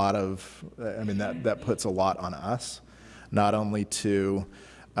put a lot of, I mean, that puts a lot on us, not only to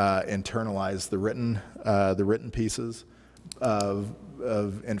internalize the written pieces of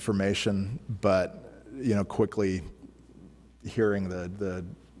information, but, you know, quickly hearing the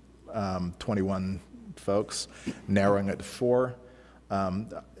 21 folks, narrowing it to 4.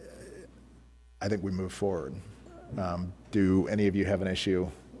 I think we move forward. Do any of you have an issue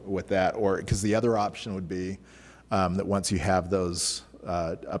with that? Or, because the other option would be that once you have those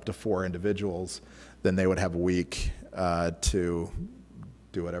up to 4 individuals, then they would have a week to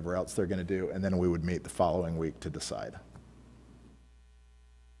do whatever else they're going to do, and then we would meet the following week to decide.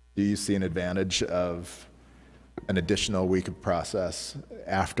 Do you see an advantage of an additional week of process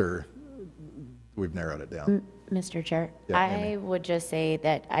after we've narrowed it down? Mr. Chair, Yeah, I would just say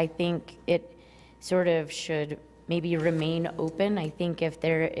that I think it sort of should maybe remain open. I think if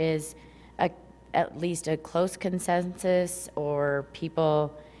there is at least a close consensus, or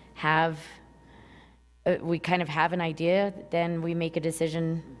people have, we kind of have an idea, then we make a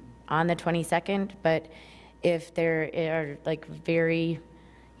decision on the 22nd. But if there are like very,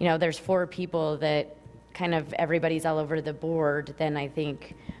 you know, there's 4 people that kind of everybody's all over the board, then I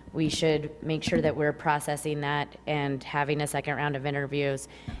think we should make sure that we're processing that and having a second round of interviews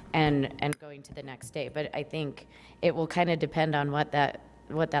and going to the next day. But I think it will kind of depend on what that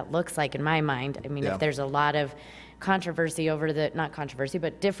looks like in my mind. I mean, Yeah. if there's a lot of controversy over not controversy,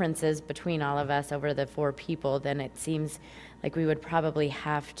 but differences between all of us over the 4 people, then it seems like we would probably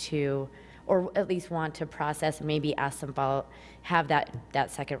have to, or at least want to process and maybe ask them have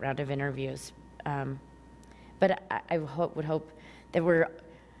that second round of interviews. But I would hope that we're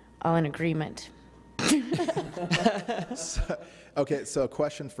all in agreement. Okay, so a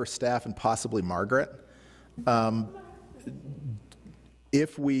question for staff and possibly Margaret.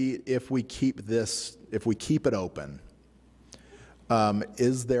 If we keep it open,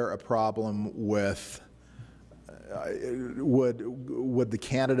 is there a problem with, would the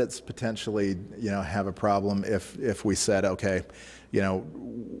candidates potentially, you know, have a problem if we said, okay, you know,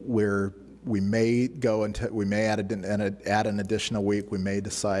 we may add an additional week. We may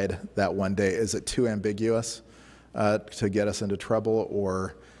decide that one day. Is it too ambiguous to get us into trouble,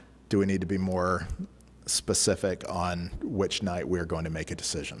 or do we need to be more specific on which night we're going to make a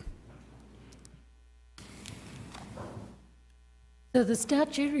decision? So the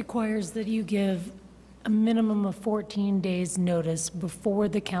statute requires that you give a minimum of 14 days notice before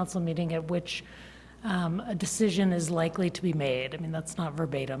the council meeting at which a decision is likely to be made. I mean, that's not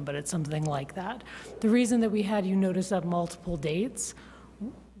verbatim, but it's something like that. The reason that we had you notice up multiple dates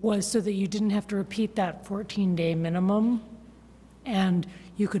was so that you didn't have to repeat that 14-day minimum, and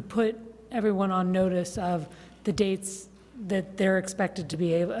you could put everyone on notice of the dates that they're expected to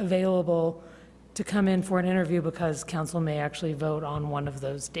be available to come in for an interview, because council may actually vote on one of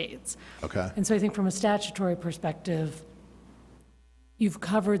those dates. Okay. And so I think from a statutory perspective, you've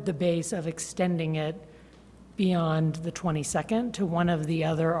covered the base of extending it beyond the 22nd to one of the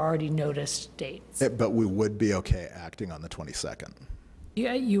other already noticed dates. But we would be okay acting on the 22nd.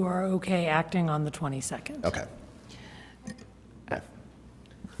 Yeah, you are okay acting on the 22nd. Okay.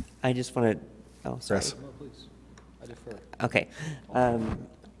 I just want to, oh, sorry. Chris. No, please. I defer. Okay.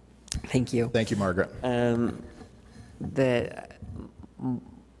 Thank you. Thank you, Margaret. I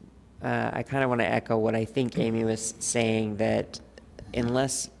kind of want to echo what I think Amy was saying, that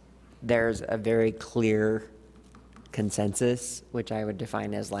unless there's a very clear consensus, which I would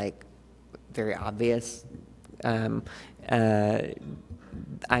define as like very obvious, I'm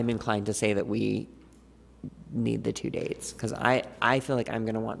inclined to say that we need the 2 dates, because I feel like I'm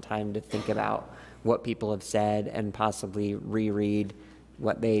going to want time to think about what people have said and possibly reread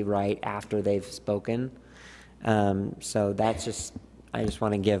what they write after they've spoken. So that's just, I just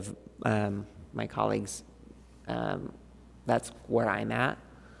want to give my colleagues, that's where I'm at.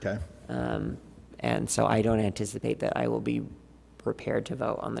 Okay. And so I don't anticipate that I will be prepared to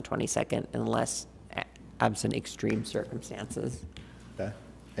vote on the 22nd unless absent extreme circumstances. Okay.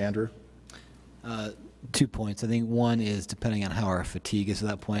 Andrew? 2 points. I think one is, depending on how our fatigue is at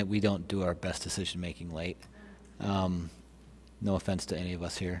that point, we don't do our best decision-making late. No offense to any of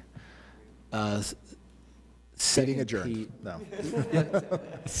us here. Sitting adjourned. No.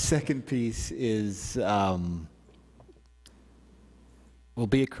 Second piece is, we'll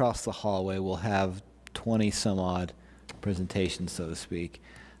be across the hallway. We'll have 20-some-odd presentations, so to speak,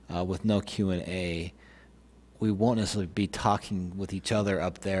 with no Q&A. We won't necessarily be talking with each other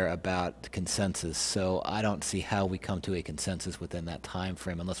up there about consensus, so I don't see how we come to a consensus within that time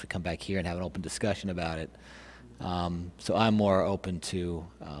frame unless we come back here and have an open discussion about it. So I'm more open to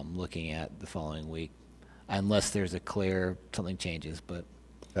looking at the following week, unless there's a clear something changes. But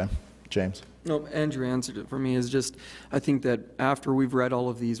okay, James. No, Andrew answered it for me. Is just, I think that after we've read all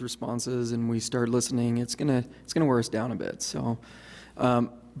of these responses and we start listening, it's gonna wear us down a bit. So,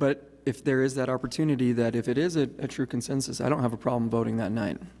 but if there is that opportunity, that if it is a true consensus, I don't have a problem voting that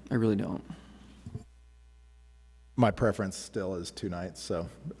night. I really don't. My preference still is 2 nights. So,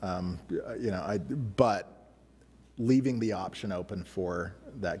 but leaving the option open for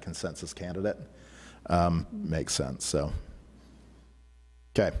that consensus candidate makes sense. So,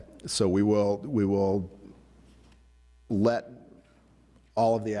 okay. So we will let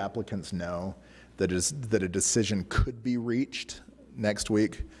all of the applicants know that a decision could be reached next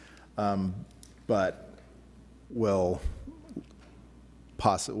week. But will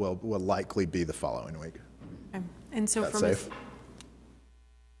likely be the following week. Okay. And so That's from safe?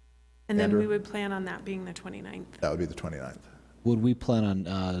 And then Andrew? we would plan on that being the 29th. That would be the 29th. would we plan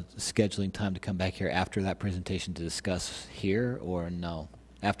on scheduling time to come back here after that presentation to discuss here, or no?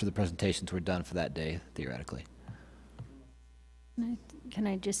 After the presentations were done for that day, theoretically? Can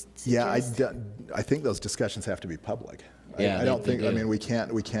I just Yeah, suggest? I think those discussions have to be public. Yeah, I don't they think, do. I mean, we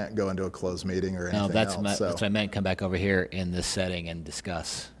can't go into a closed meeting or anything No, that's else. that's what I meant. Come back over here in this setting and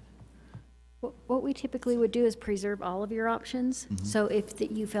discuss. What we typically would do is preserve all of your options. Mhm. So if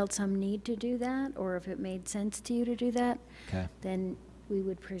you felt some need to do that, or if it made sense to you to do that, Okay. then we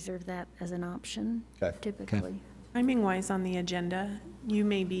would preserve that as an option Okay. typically. Timing-wise on the agenda, you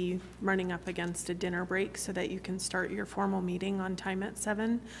may be running up against a dinner break so that you can start your formal meeting on time at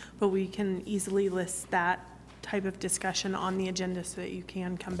 7, but we can easily list that type of discussion on the agenda so that you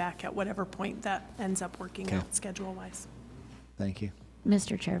can come back at whatever point that ends up working Okay. out schedule-wise. Thank you.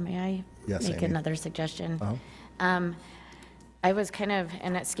 Mr. Chair, may I Yes, make Amy. another suggestion? Uh-huh. I was kind of,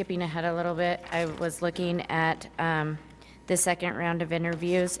 and it's skipping ahead a little bit, I was looking at the second round of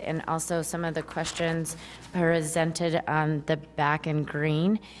interviews and also some of the questions presented on the back in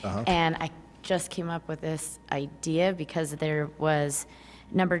green. Uh-huh. And I just came up with this idea because there was,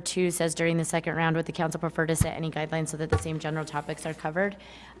 number 2 says during the second round, would the council prefer to set any guidelines so that the same general topics are covered?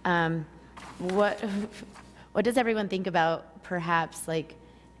 What does everyone think about perhaps like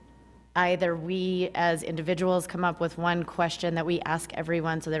either we as individuals come up with one question that we ask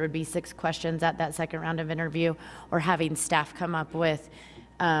everyone, so there would be 6 questions at that second round of interview, or having staff come up with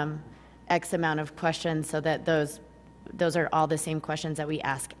X amount of questions so that those are all the same questions that we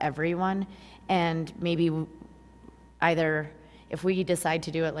ask everyone, and maybe either if we decide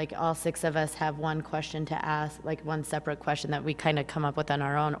to do it, like all 6 of us have one question to ask, like one separate question that we kind of come up with on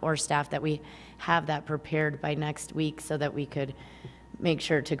our own, or staff, that we have that prepared by next week so that we could make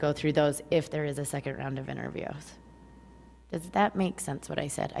sure to go through those if there is a second round of interviews. Does that make sense, what I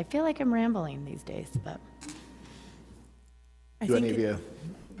said? I feel like I'm rambling these days, but. Do any of you,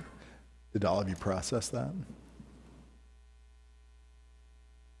 did all of you process that?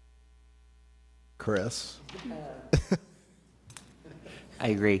 Chris? I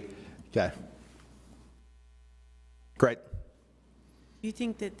agree. Okay. Great. Do you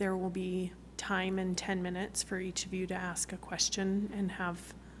think that there will be time in 10 minutes for each of you to ask a question and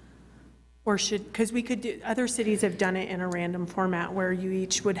have, or should, because we could do, other cities have done it in a random format where you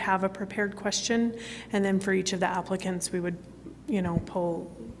each would have a prepared question, and then for each of the applicants, we would, you know,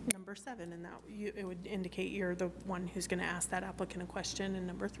 pull number 7, and that it would indicate you're the one who's going to ask that applicant a question, and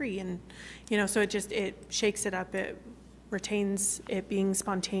number 3, and you know, so it shakes it up. It retains it being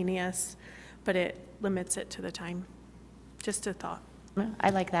spontaneous, but it limits it to the time. Just a thought. I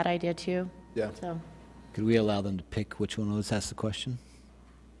like that idea too. Yeah. So. Could we allow them to pick which one of us asks the question?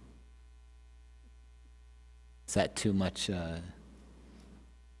 Is that too much too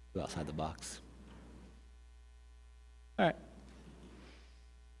outside the box? All right.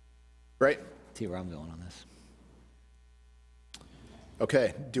 Great. See where I'm going on this.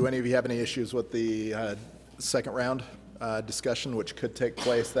 Okay. Do any of you have any issues with the second round discussion, which could take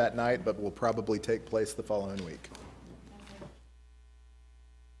place that night, but will probably take place the following week?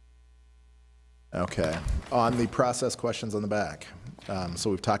 Okay. On the process questions on the back.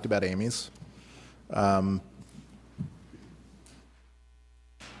 So we've talked about Amy's. I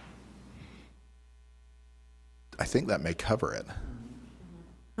think that may cover it.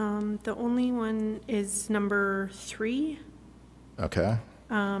 The only one is number 3. Okay.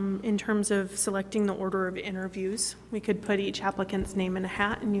 In terms of selecting the order of interviews, we could put each applicant's name in a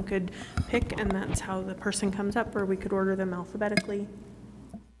hat and you could pick, and that's how the person comes up, or we could order them alphabetically.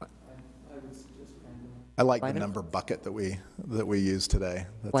 I like the number bucket that we use today.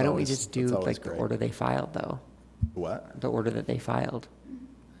 That's Why don't always, we just do like the great. order they filed, though? What? The order that they filed.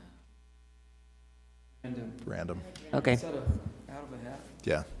 Random. Okay. Out of a hat.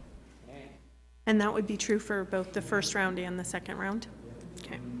 Yeah. And that would be true for both the first round and the second round?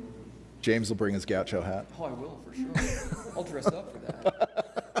 Okay. James will bring his gaucho hat. Oh, I will, for sure. I'll dress up for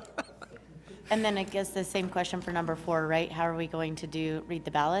that. And then I guess the same question for number 4, right? How are we going to read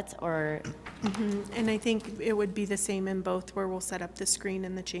the ballots, or? And I think it would be the same in both, where we'll set up the screen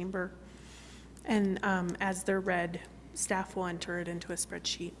in the chamber. And as they're read, staff will enter it into a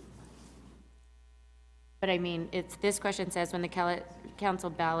spreadsheet. But I mean, this question says when the council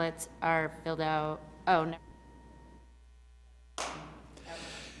ballots are filled out, oh, no.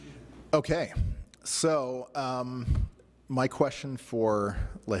 Okay. So my question for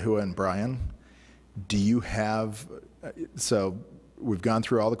Lehua and Brian, do you have, so we've gone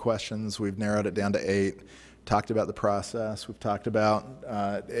through all the questions, we've narrowed it down to 8, talked about the process, we've talked about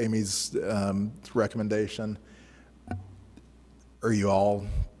Amy's recommendation. Are you all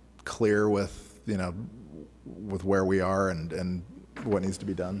clear with, you know, with where we are and what needs to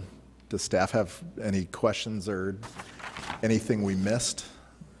be done? Does staff have any questions or anything we missed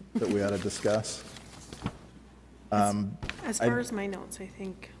that we ought to discuss? As far as my notes, I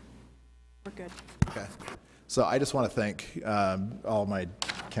think we're good. Okay. So I just want to thank all my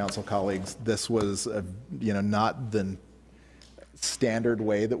council colleagues. This was, not the standard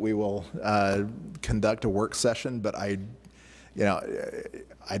way that we will conduct a work session, but I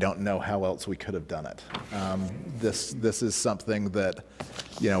don't know how else we could have done it. This is something that,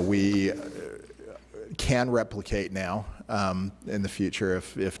 we can replicate now in the future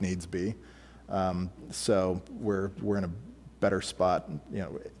if needs be. So we're in a better spot.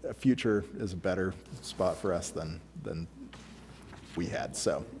 A future is a better spot for us than we had.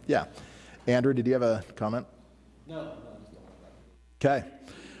 So yeah, Andrew, did you have a comment? No. Okay.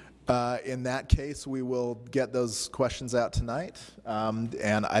 In that case, we will get those questions out tonight.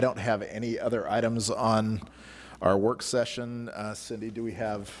 And I don't have any other items on our work session. Cindy, do we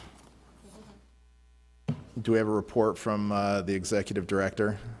have a report from the executive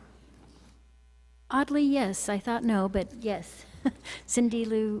director? Oddly, yes. I thought no, but yes. Cindy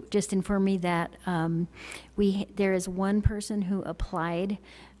Lou just informed me that there is one person who applied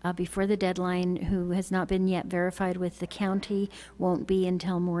before the deadline who has not been yet verified with the county, won't be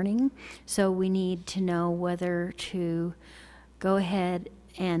until morning. So we need to know whether to go ahead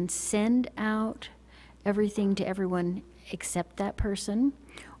and send out everything to everyone except that person,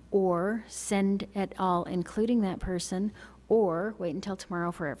 or send at all including that person, or wait until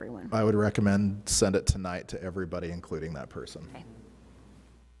tomorrow for everyone? I would recommend send it tonight to everybody, including that person. Okay.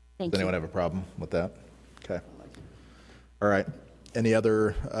 Thank Does you. anyone have a problem with that? Okay. All right. Any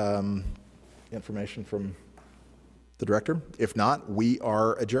other information from the director? If not, we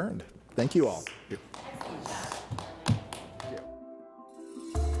are adjourned. Thank you all.